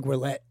 I think we're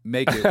lit.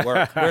 Make it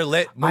work. We're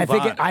lit. Move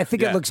on. I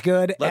think Yeah. it looks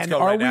good. Let's and go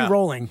are right we now.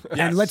 rolling? Yes.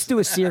 And let's do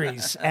a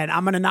series. And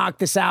I'm going to knock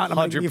this out. I'm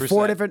going to give you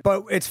 4 100%. different.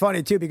 But it's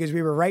funny too because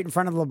we were right in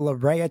front of the La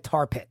Brea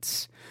Tar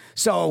Pits,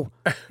 so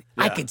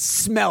I could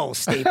smell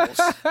Staples.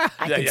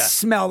 I could yeah.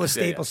 smell the Yeah,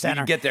 Staples yeah. You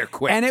Center. could get there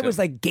quick, And it too. was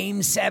like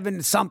Game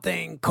 7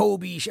 something.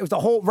 Kobe. It was the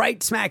whole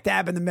right smack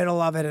dab in the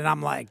middle of it. And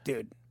I'm like,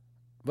 dude.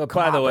 But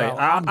Come by the on, way, bro.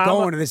 I'm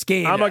going to this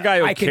game. I'm a guy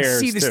who I can cares,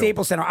 see the too.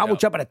 Staples Center. I will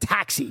jump in a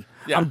taxi.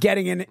 Yeah. I'm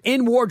getting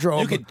in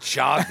wardrobe. You could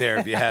jog there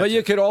if you had But to.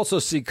 you could also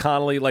see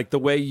Connolly, like the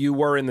way you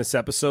were in this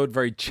episode,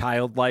 very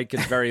childlike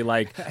and very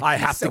like, I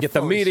have so to get the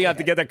full of meeting, I have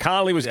to shit. get that.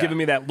 Connolly was giving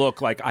me that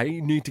look like, I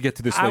need to get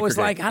to this I Laker was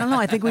game. like, I don't know.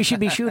 I think we should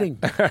be shooting.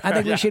 I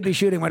think we should be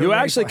shooting. What are You we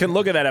waiting actually for? can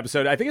look at that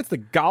episode. I think it's the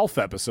golf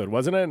episode,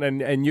 wasn't it?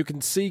 And you can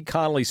see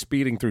Connolly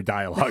speeding through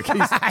dialogue.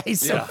 He's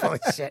so full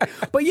of shit.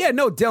 But yeah,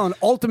 no, Dylan.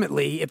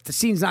 Ultimately, if the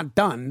scene's not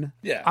done,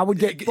 Yeah. I would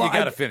get. You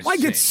gotta finish I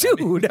the get scene.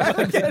 sued.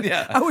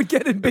 I would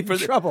get in big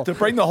trouble. To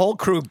bring the whole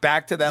crew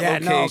back to that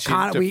Yeah, location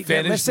no, to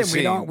finish listen, the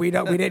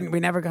scene. we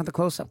never got the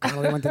close up.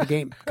 Connolly went to the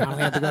game.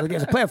 Connolly had to go to the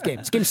game. It's a playoff game.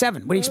 It's game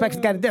 7. What do you expect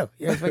the guy to do?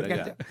 You expect the guy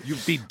to do?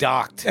 You'd be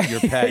docked your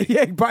pay.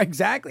 Yeah, right,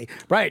 exactly.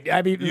 Right.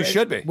 I mean, You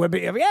should be. Would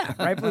be. Yeah,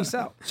 rightfully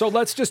so. So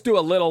let's just do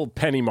a little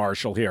Penny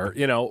Marshall here.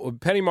 You know,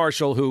 Penny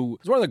Marshall, who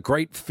was one of the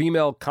great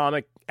female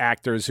comic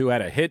actors who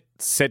had a hit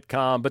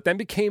sitcom, but then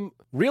became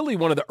really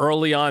one of the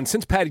early on,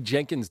 since Patty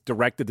Jenkins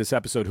directed this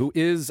episode, who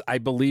is, I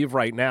believe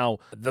right now,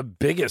 the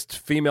biggest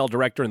female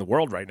director in the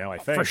world right now, I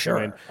think. For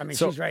sure. I mean,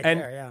 she's right and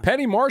there, yeah.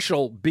 Penny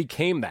Marshall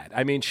became that.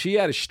 I mean, she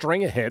had a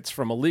string of hits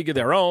from A League of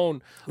Their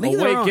Own, League of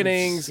Their Own,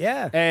 Awakenings.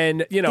 yeah.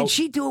 And, you know. Did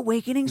she do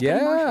Awakenings?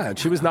 Penny Marshall? Yeah, and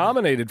she was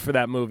nominated for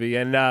that movie.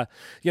 And,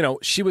 you know,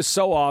 she was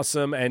so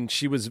awesome. And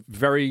she was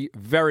very,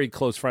 very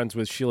close friends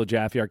with Sheila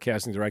Jaffe, our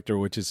casting director,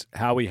 which is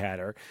how we had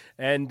her.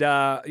 And,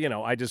 you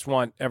know, I just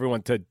want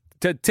everyone to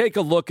take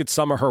a look at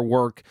some of her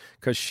work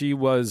because she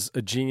was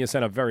a genius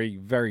and a very,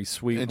 very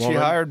sweet And woman. she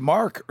hired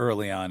Mark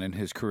early on in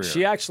his career.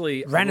 She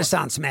actually...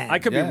 Renaissance man. I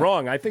could Yeah. be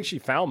wrong. I think she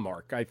found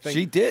Mark. I think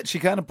She did. She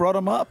kind of brought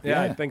him up.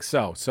 Yeah, I think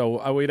so.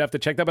 So we'd have to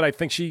check that, but I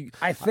think she...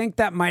 I think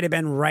that might have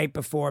been right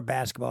before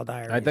Basketball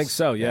Diaries. I think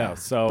so, yeah.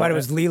 So, But it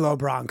was Lilo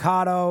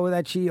Brancato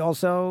that she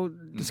also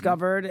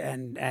discovered,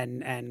 and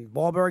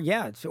Wahlberg,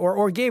 yeah,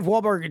 or gave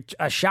Wahlberg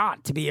a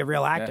shot to be a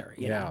real actor.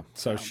 you know? Yeah,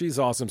 so she's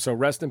awesome. So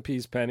rest in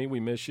peace, Penny. We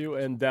miss you.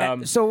 And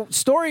So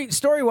story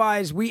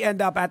wise, we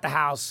end up at the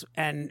house,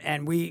 and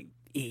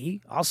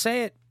I'll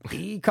say it.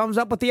 He comes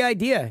up with the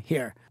idea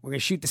here. We're gonna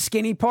shoot the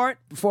skinny part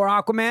before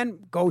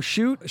Aquaman. Go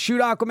shoot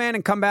Aquaman,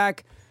 and come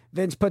back.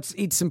 Vince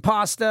eats some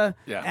pasta,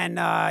 Yeah.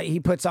 and he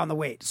puts on the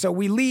weight. So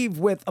we leave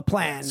with a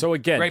plan. so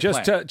again, Great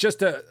just plan.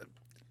 to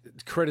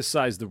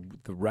criticize the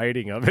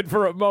writing of it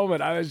for a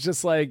moment, I was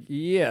just like,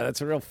 yeah,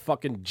 that's a real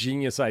fucking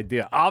genius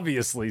idea.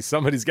 Obviously,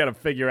 somebody's got to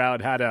figure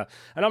out how to.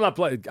 And I'm not.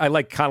 I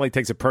like Connolly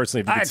takes it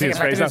personally. If you I can see think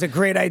his face. it's a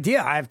great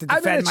idea. I have to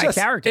defend my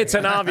character. It's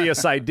an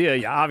obvious idea.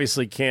 You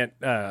obviously can't.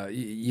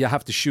 You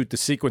have to shoot the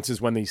sequences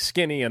when he's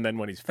skinny and then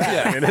when he's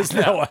fat. I mean,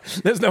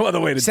 there's no other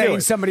way to do saying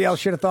it. somebody else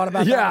should have thought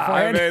about that Yeah,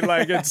 I beforehand. mean,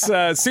 like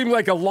it's seemed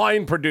like a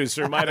line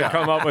producer might have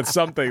come up with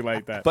something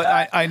like that.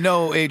 But I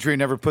know Adrian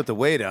never put the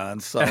weight on,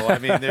 so I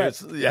mean,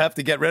 you have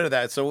to get rid of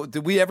that. So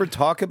did we ever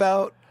talk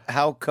about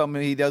how come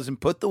he doesn't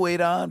put the weight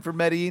on for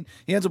Medellin?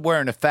 He ends up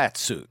wearing a fat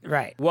suit.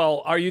 Right.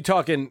 Well, are you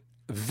talking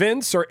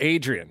Vince or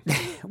Adrian?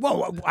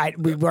 Well,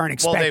 we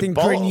weren't Well, they expecting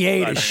both,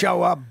 Grenier I to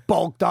show up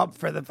bulked up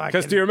for the fucking.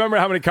 Because do you remember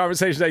how many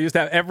conversations I used to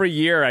have every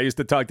year? I used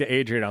to talk to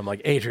Adrian. I'm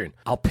like, Adrian,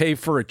 I'll pay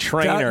for a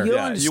trainer. you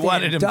Yeah, understand, you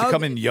wanted him Doug- to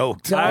come in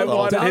yoked. Doug- I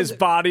wanted Doug- his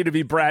body to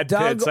be Brad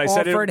Doug Pitt's. I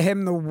said offered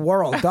him the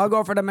world. Doug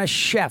offered him a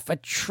chef, a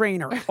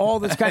trainer, all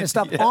this kind of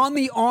stuff on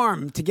the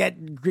arm to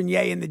get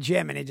Grenier in the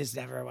gym, and it just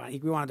never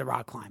went. We wanted to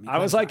rock climb. I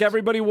was like,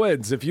 everybody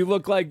wins. If you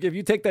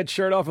take that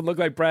shirt off and look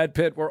like Brad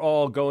Pitt, we're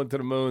all going to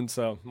the moon.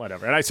 So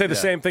whatever. And I say the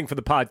same thing for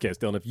the podcast,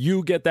 Dylan. If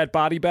you get that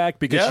body back?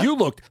 Because you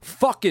looked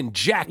fucking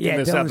jacked in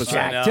this Dylan's episode.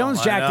 jacked.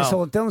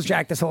 Dylan's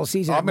jacked this whole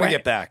season. I'm going to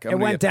get back. It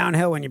went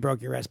downhill when you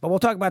broke your wrist, but we'll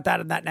talk about that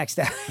in that next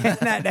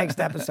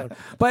episode.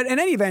 But in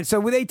any event,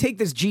 so they take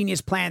this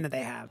genius plan that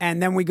they have,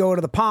 and then we go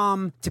to the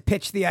Palm to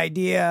pitch the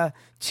idea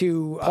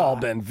to Paul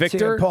Ben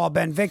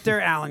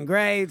Victor, Alan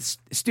Gray,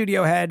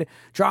 studio head.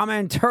 Drama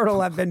and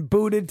Turtle have been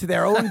booted to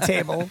their own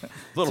table,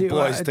 the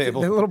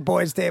little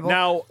boys' table.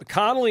 Now,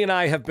 Connolly and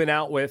I have been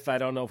out with, I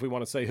don't know if we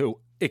want to say who,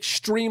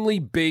 extremely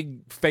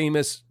big,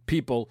 famous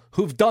people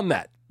who've done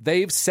that.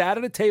 They've sat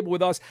at a table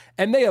with us,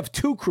 and they have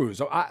two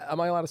crews.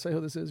 Am I allowed to say who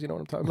this is? You know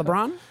what I'm talking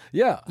about? LeBron?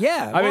 Yeah.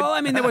 Yeah.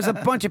 I mean, there was a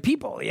bunch of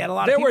people. He had a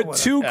lot of people. There were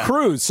two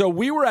crews. So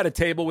we were at a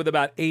table with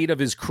about 8 of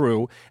his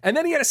crew, and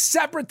then he had a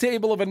separate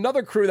table of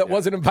another crew that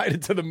wasn't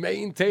invited to the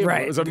main table.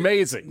 Right. It was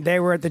amazing. They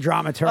were at the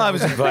Drama Turtle. I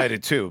was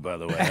invited too, by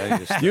the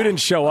way. You didn't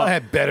show up. I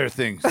had better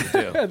things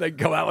to do. They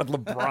go out with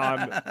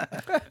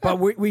LeBron. But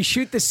we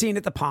shoot the scene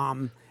at the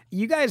Palm.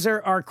 You guys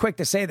are quick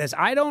to say this.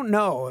 I don't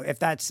know if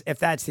that's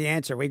the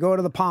answer. We go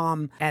to the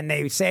Palm and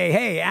they say,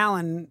 "Hey,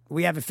 Alan,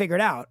 we have it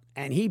figured out."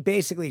 And he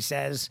basically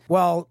says,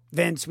 "Well,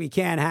 Vince, we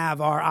can't have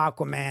our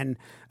Aquaman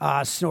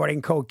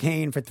snorting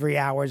cocaine for 3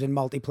 hours in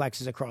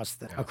multiplexes across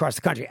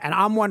the country." And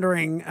I'm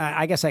wondering,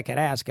 I guess I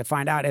could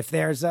find out if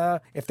there's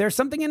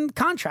something in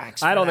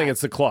contracts. I don't think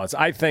it's the clause.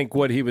 I think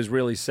what he was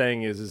really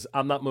saying is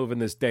I'm not moving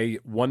this day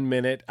 1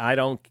 minute. I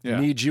don't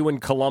need you in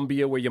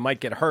Colombia where you might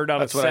get hurt on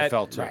That's a what set. I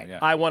felt too. Right. Yeah.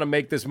 I want to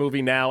make this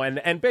movie now.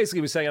 And basically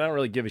he was saying, I don't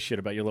really give a shit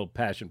about your little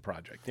passion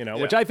project,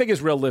 which I think is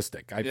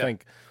realistic. I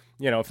think,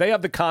 if they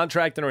have the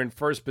contract and are in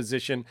first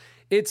position,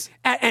 it's...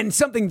 And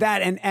something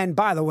that, and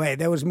by the way,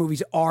 those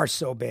movies are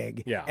so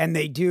big. Yeah. And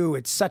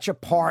it's such a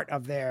part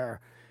of their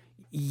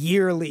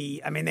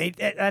yearly,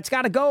 that's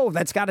got to go.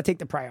 That's got to take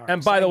the priority.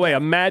 And by the way,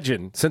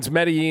 imagine, since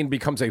Medellin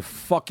becomes a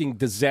fucking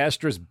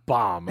disastrous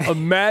bomb,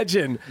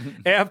 imagine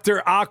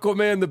after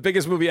Aquaman, the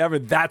biggest movie ever,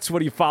 that's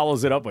what he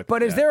follows it up with.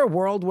 But is there a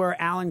world where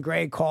Alan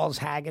Gray calls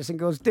Haggis and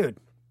goes, "Dude,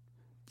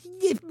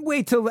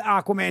 wait till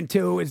Aquaman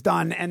 2 is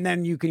done and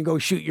then you can go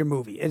shoot your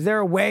movie"? Is there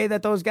a way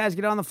that those guys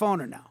get on the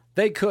phone or no?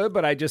 They could,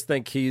 but I just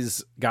think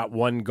he's got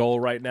one goal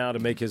right now to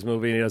make his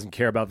movie, and he doesn't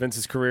care about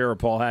Vince's career or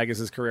Paul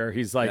Haggis' career.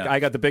 He's like, I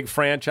got the big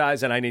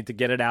franchise, and I need to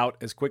get it out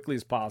as quickly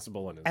as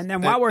possible. And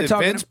then while we're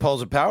talking... Vince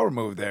pulls a power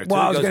move there, too.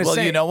 Well, I was he goes, gonna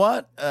say, you know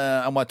what?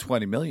 I want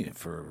 $20 million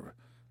for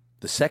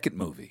the second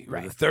movie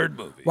or the third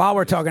movie. While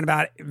we're talking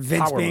about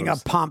Vince being a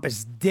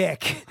pompous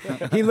dick,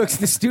 he looks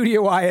the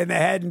studio eye in the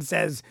head and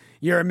says,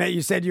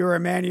 you said you were a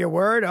man of your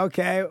word?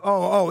 Okay.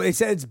 Oh, he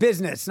said it's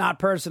business, not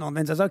personal. And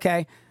Vince says,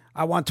 okay,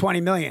 I want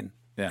 $20 million.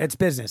 Yeah. It's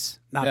business,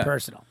 not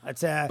personal.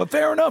 But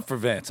fair enough for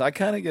Vince. I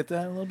kind of get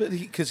that a little bit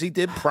because he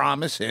did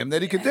promise him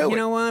that he could do it. You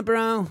know what,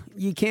 bro?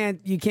 You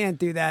can't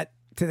do that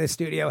to the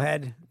studio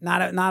head.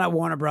 Not at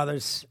Warner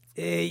Brothers.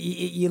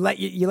 You let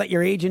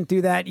your agent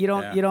do that. You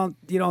don't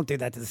do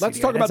that to the studio. Let's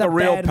talk about the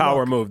real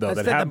power move though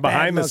that happened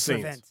behind the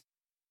scenes.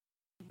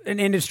 An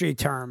industry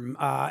term.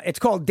 It's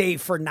called day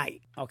for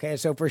night. Okay,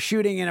 so if we're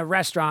shooting in a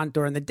restaurant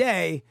during the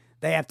day,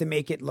 they have to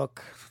make it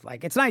look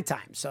like it's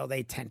nighttime. So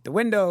they tint the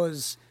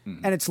windows,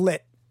 and it's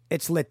lit.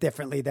 It's lit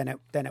differently than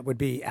it would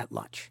be at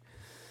lunch.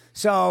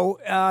 So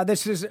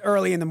this is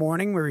early in the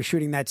morning. We were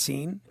shooting that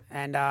scene.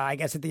 And I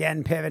guess at the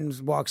end,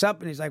 Pivens walks up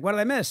and he's like, "What did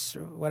I miss?"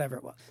 Or whatever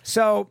it was.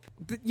 So,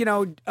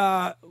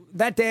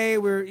 that day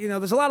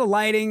there's a lot of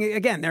lighting.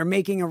 Again, they're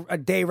making a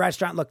day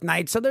restaurant look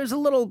night. So there's a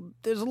little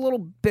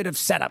bit of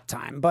setup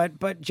time.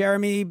 But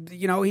Jeremy,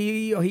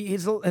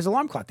 his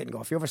alarm clock didn't go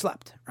off. He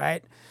overslept,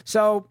 right?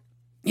 So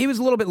he was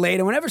a little bit late.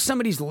 And whenever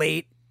somebody's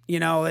late,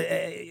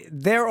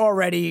 they're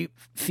already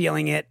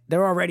feeling it.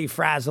 They're already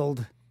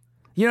frazzled.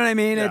 You know what I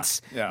mean?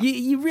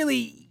 You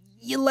really...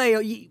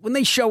 when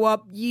they show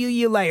up,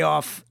 you lay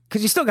off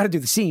because you still got to do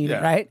the scene,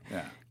 right?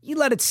 Yeah. You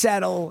let it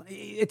settle.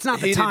 It's not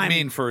the time. He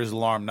didn't mean for his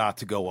alarm not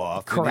to go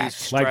off. Correct. He's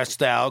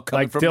stressed out.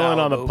 Coming like from Dylan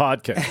Malibu. on the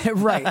podcast.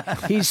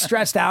 Right. He's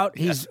stressed out.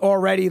 He's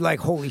already like,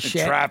 holy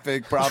shit.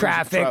 Traffic,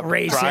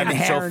 racing,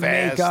 hair and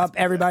makeup,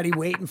 everybody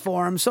waiting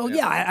for him. So,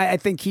 I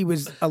think he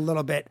was a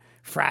little bit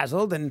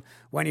frazzled. And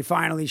when he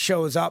finally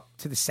shows up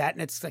to the set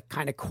and it's like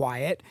kind of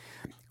quiet,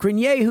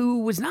 Grenier,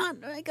 who was not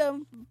like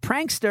a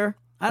prankster,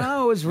 I don't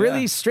know. It was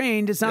really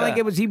strange. It's not like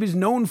he was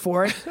known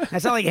for it.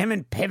 It's not like him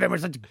and Piven were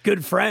such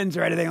good friends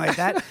or anything like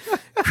that.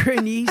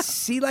 Grenier,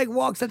 he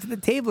walks up to the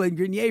table and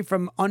Grenier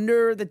from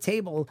under the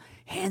table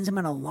hands him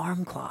an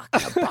alarm clock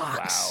in a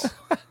box.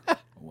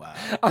 Wow.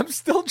 I'm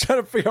still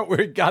trying to figure out where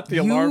he got the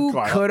alarm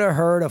clock. You could have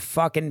heard a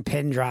fucking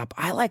pin drop.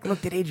 I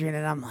looked at Adrian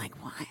and I'm like,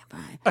 why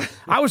am I?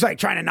 I was like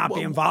trying to not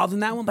be involved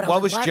in that one. But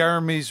what was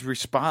Jeremy's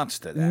response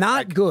to that?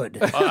 Not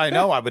good. I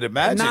know. I would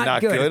imagine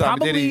not good.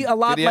 Probably a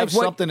lot did he like have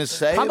something to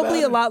say?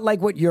 Probably a lot like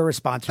what your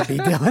response would be,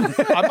 Dylan.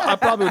 I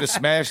probably would have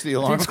smashed the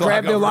alarm clock.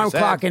 Grabbed the alarm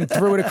clock and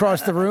threw it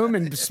across the room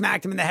and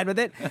smacked him in the head with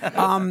it.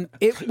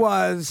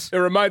 It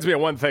reminds me of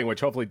one thing, which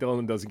hopefully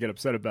Dylan doesn't get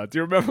upset about. Do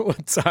you remember one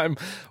time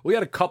we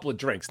had a couple of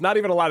drinks? Not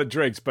even a lot of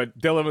drinks, but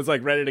Dylan was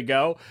like ready to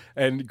go,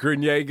 and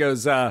Grenier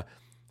goes,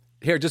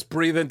 Here, just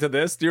breathe into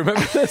this. Do you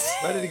remember this?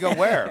 Where did he go?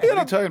 Where? What are you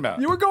talking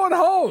about? You were going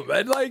home,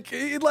 and I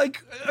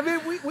mean,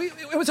 we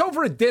it was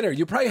over a dinner.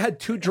 You probably had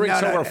 2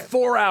 drinks over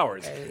 4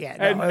 hours.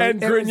 And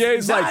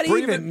Grenier's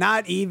like,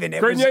 not even.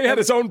 Grenier had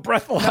his own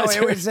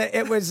breathalyzer. No,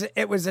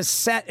 it was a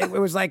set. It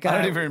was like I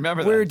don't even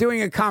remember that. We were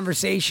doing a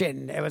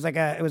conversation. It was like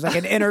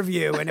an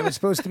interview, and it was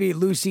supposed to be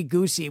loosey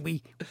goosey.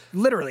 We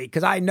literally,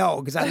 because I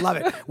love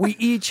it. We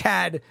each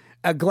had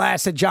a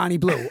glass of Johnny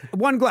Blue,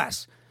 1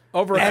 glass.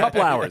 Over a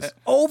couple hours.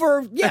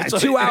 Over,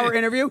 2-hour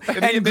interview.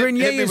 And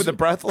Grenier is with the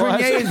breathalyzer.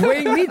 Grenier is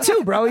waiting. Me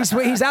too, bro.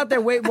 He's out there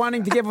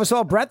wanting to give us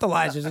all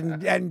breathalyzers.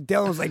 And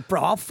Dylan was like,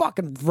 bro, I'll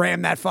fucking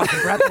ram that fucking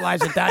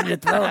breathalyzer down your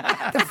throat.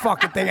 Get the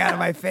fucking thing out of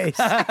my face.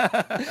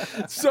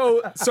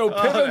 So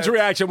Piven's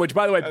reaction, which,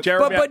 by the way,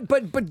 Jeremy...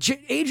 But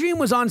Adrian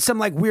was on some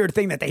like weird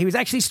thing that day. He was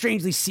actually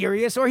strangely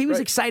serious, or he was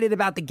excited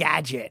about the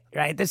gadget,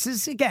 right? This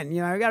is, again,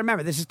 you got to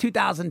remember, this is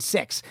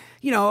 2006.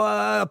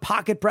 A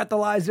pocket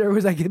breathalyzer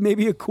was like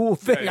maybe a cool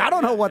thing. I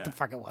don't know what the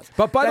fuck it was.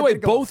 But by the way,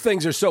 both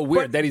things are so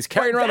weird that he's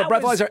carrying around the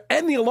breathalyzer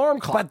and the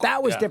alarm clock. But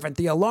that was different.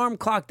 The alarm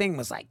clock thing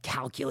was like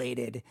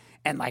calculated.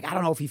 And like, I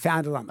don't know if he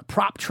found it on the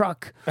prop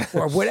truck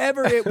or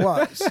whatever it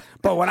was.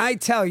 But when I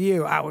tell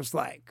you, I was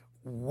like,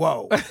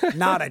 whoa,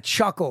 not a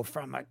chuckle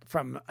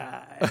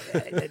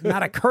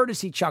not a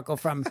courtesy chuckle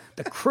from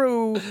the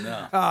crew,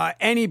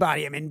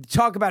 anybody. I mean,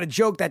 talk about a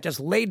joke that just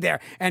laid there.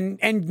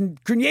 And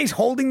Grenier's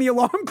holding the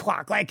alarm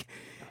clock. Like,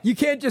 you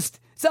can't just...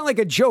 It's not like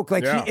a joke.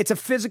 Like it's a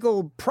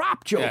physical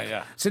prop joke.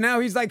 Yeah. So now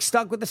he's like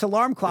stuck with this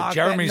alarm clock.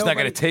 Jeremy's not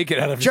going to take it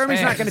out of his Jeremy's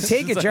hands. not going to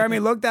take it. Jeremy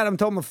looked at him,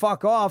 told him to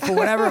fuck off or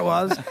whatever it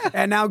was.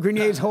 And now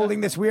Grenier's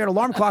holding this weird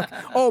alarm clock.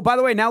 Oh, by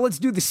the way, now let's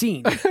do the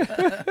scene.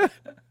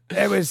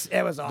 It was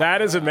awesome.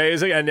 That is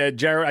amazing. And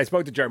I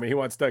spoke to Jeremy. He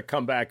wants to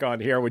come back on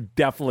here. We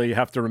definitely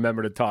have to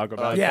remember to talk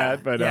about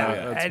that. But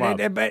that's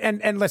wild.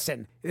 And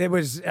listen, it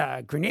was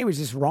Grenier was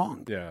just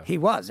wrong. Yeah. He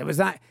was. It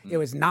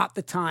was not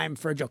the time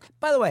for a joke.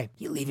 By the way,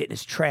 you leave it in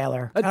his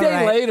trailer. A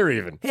day later,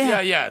 even.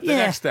 The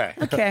next day.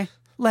 Okay.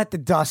 Let the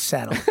dust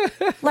settle.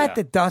 Let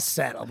the dust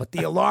settle. But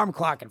the alarm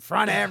clock in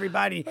front of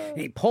everybody,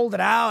 and he pulled it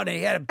out, and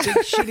he had a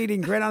big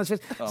shit-eating grin on his face.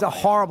 It's a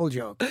horrible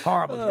joke.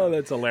 Horrible joke. Oh,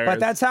 that's hilarious. But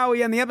that's how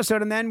we end the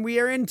episode. And then we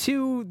are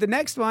into the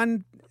next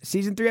one,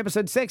 Season 3,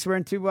 Episode 6. We're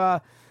into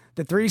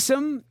the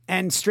threesome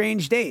and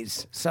Strange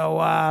Days. So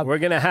we're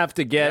going to have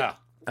to get...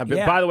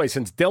 By the way,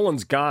 since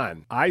Dylan's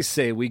gone, I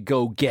say we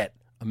go get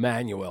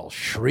Emmanuel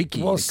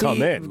Shrieky to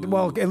come in.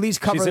 Well, at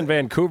least cover. She's in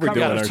Vancouver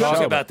doing our show.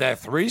 Talk about that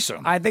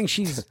threesome. I think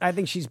she's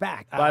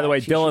back. By the way,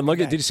 Dylan,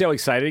 did you see how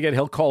excited he get?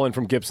 He'll call in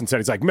from Gibson City.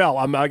 He's like, Mel,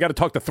 I got to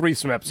talk to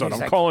threesome episode.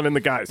 I'm calling in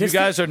the guys. You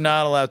guys are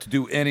not allowed to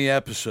do any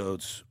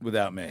episodes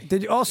without me.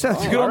 Did you also?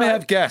 You can only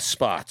have guest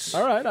spots.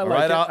 All right, I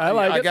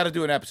like it. I got to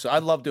do an episode. I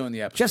love doing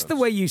the episodes. Just the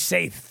way you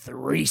say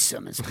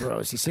threesome is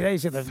gross. You see that? You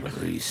say the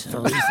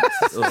threesome.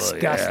 It's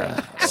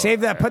disgusting.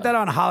 Save that. Put that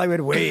on Hollywood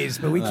Ways.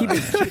 But we keep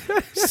it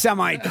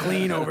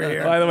semi-clean over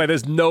here. By the way,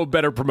 there's no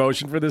better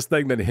promotion for this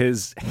thing than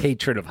his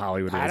hatred of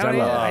Hollywood Ways. I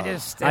love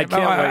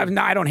it.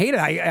 I don't hate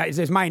it.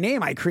 It's my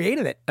name. I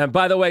created it. And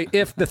by the way,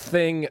 if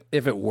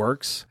it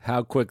works,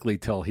 how quickly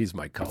till he's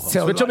my co-host,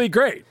 which will be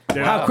great.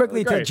 How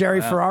quickly till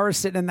Jerry Ferrara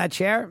sitting in that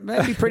chair?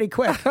 That'd be pretty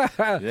quick.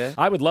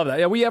 I would love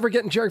that. Are we ever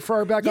getting Jerry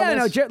Ferrara back on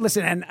this?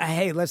 Listen,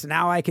 and listen,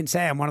 now I can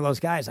say I'm one of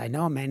those guys. I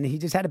know, man. He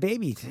just had a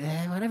baby.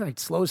 Whatever. It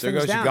slows things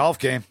down. There goes your golf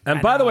game.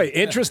 And by the way,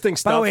 interesting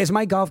stuff. By the way, is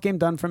my golf game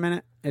done for a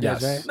minute? It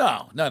is,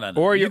 right? No.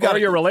 Or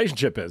your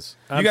relationship is.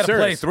 You got to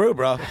play through,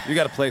 bro. You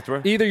got to play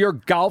through. Either your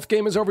golf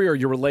game is over or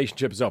your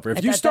relationship is over.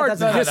 If you start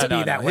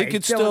that way, he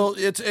could still.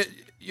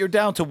 You're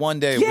down to 1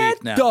 day a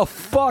week now. Get the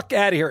fuck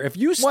out of here. If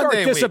you start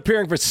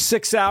disappearing for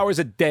 6 hours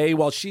a day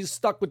while she's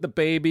stuck with the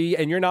baby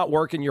and you're not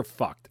working, you're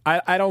fucked.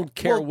 I don't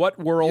care what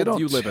world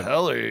you live in.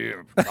 Tell her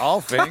you're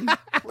golfing.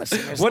 What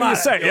do you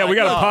say? Yeah, we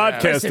got a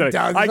podcast today.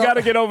 I got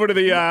to get over to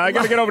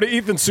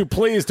Ethan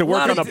Suplees to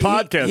work on the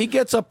podcast. He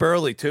gets up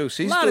early too.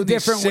 So he's doing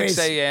these 6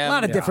 a.m. A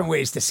lot of different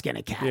ways to skin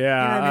a cat. Yeah, you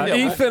know what I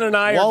mean? Ethan and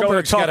I are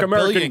going to talk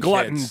American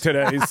Glutton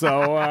today. So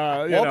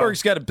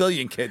Wahlberg's got 1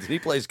 billion kids. He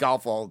plays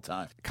golf all the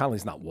time.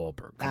 Connolly's not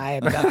Wahlberg.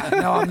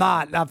 No, I'm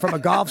not. Not from a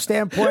golf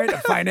standpoint, a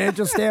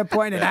financial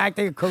standpoint, an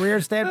acting, a career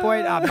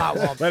standpoint. I'm not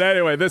Wahlberg. But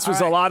anyway, this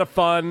was a lot of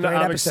fun.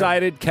 I'm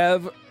excited.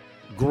 Kev,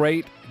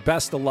 great.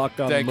 Best of luck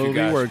on the movie.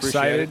 We're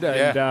excited.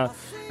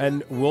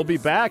 And we'll be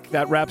back.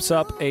 That wraps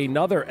up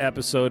another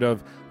episode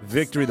of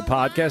Victory the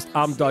Podcast.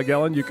 I'm Doug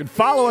Ellen. You can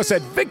follow us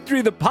at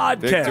Victory the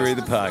Podcast. Victory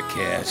the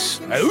Podcast.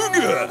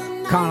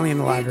 Connolly in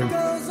the live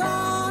room.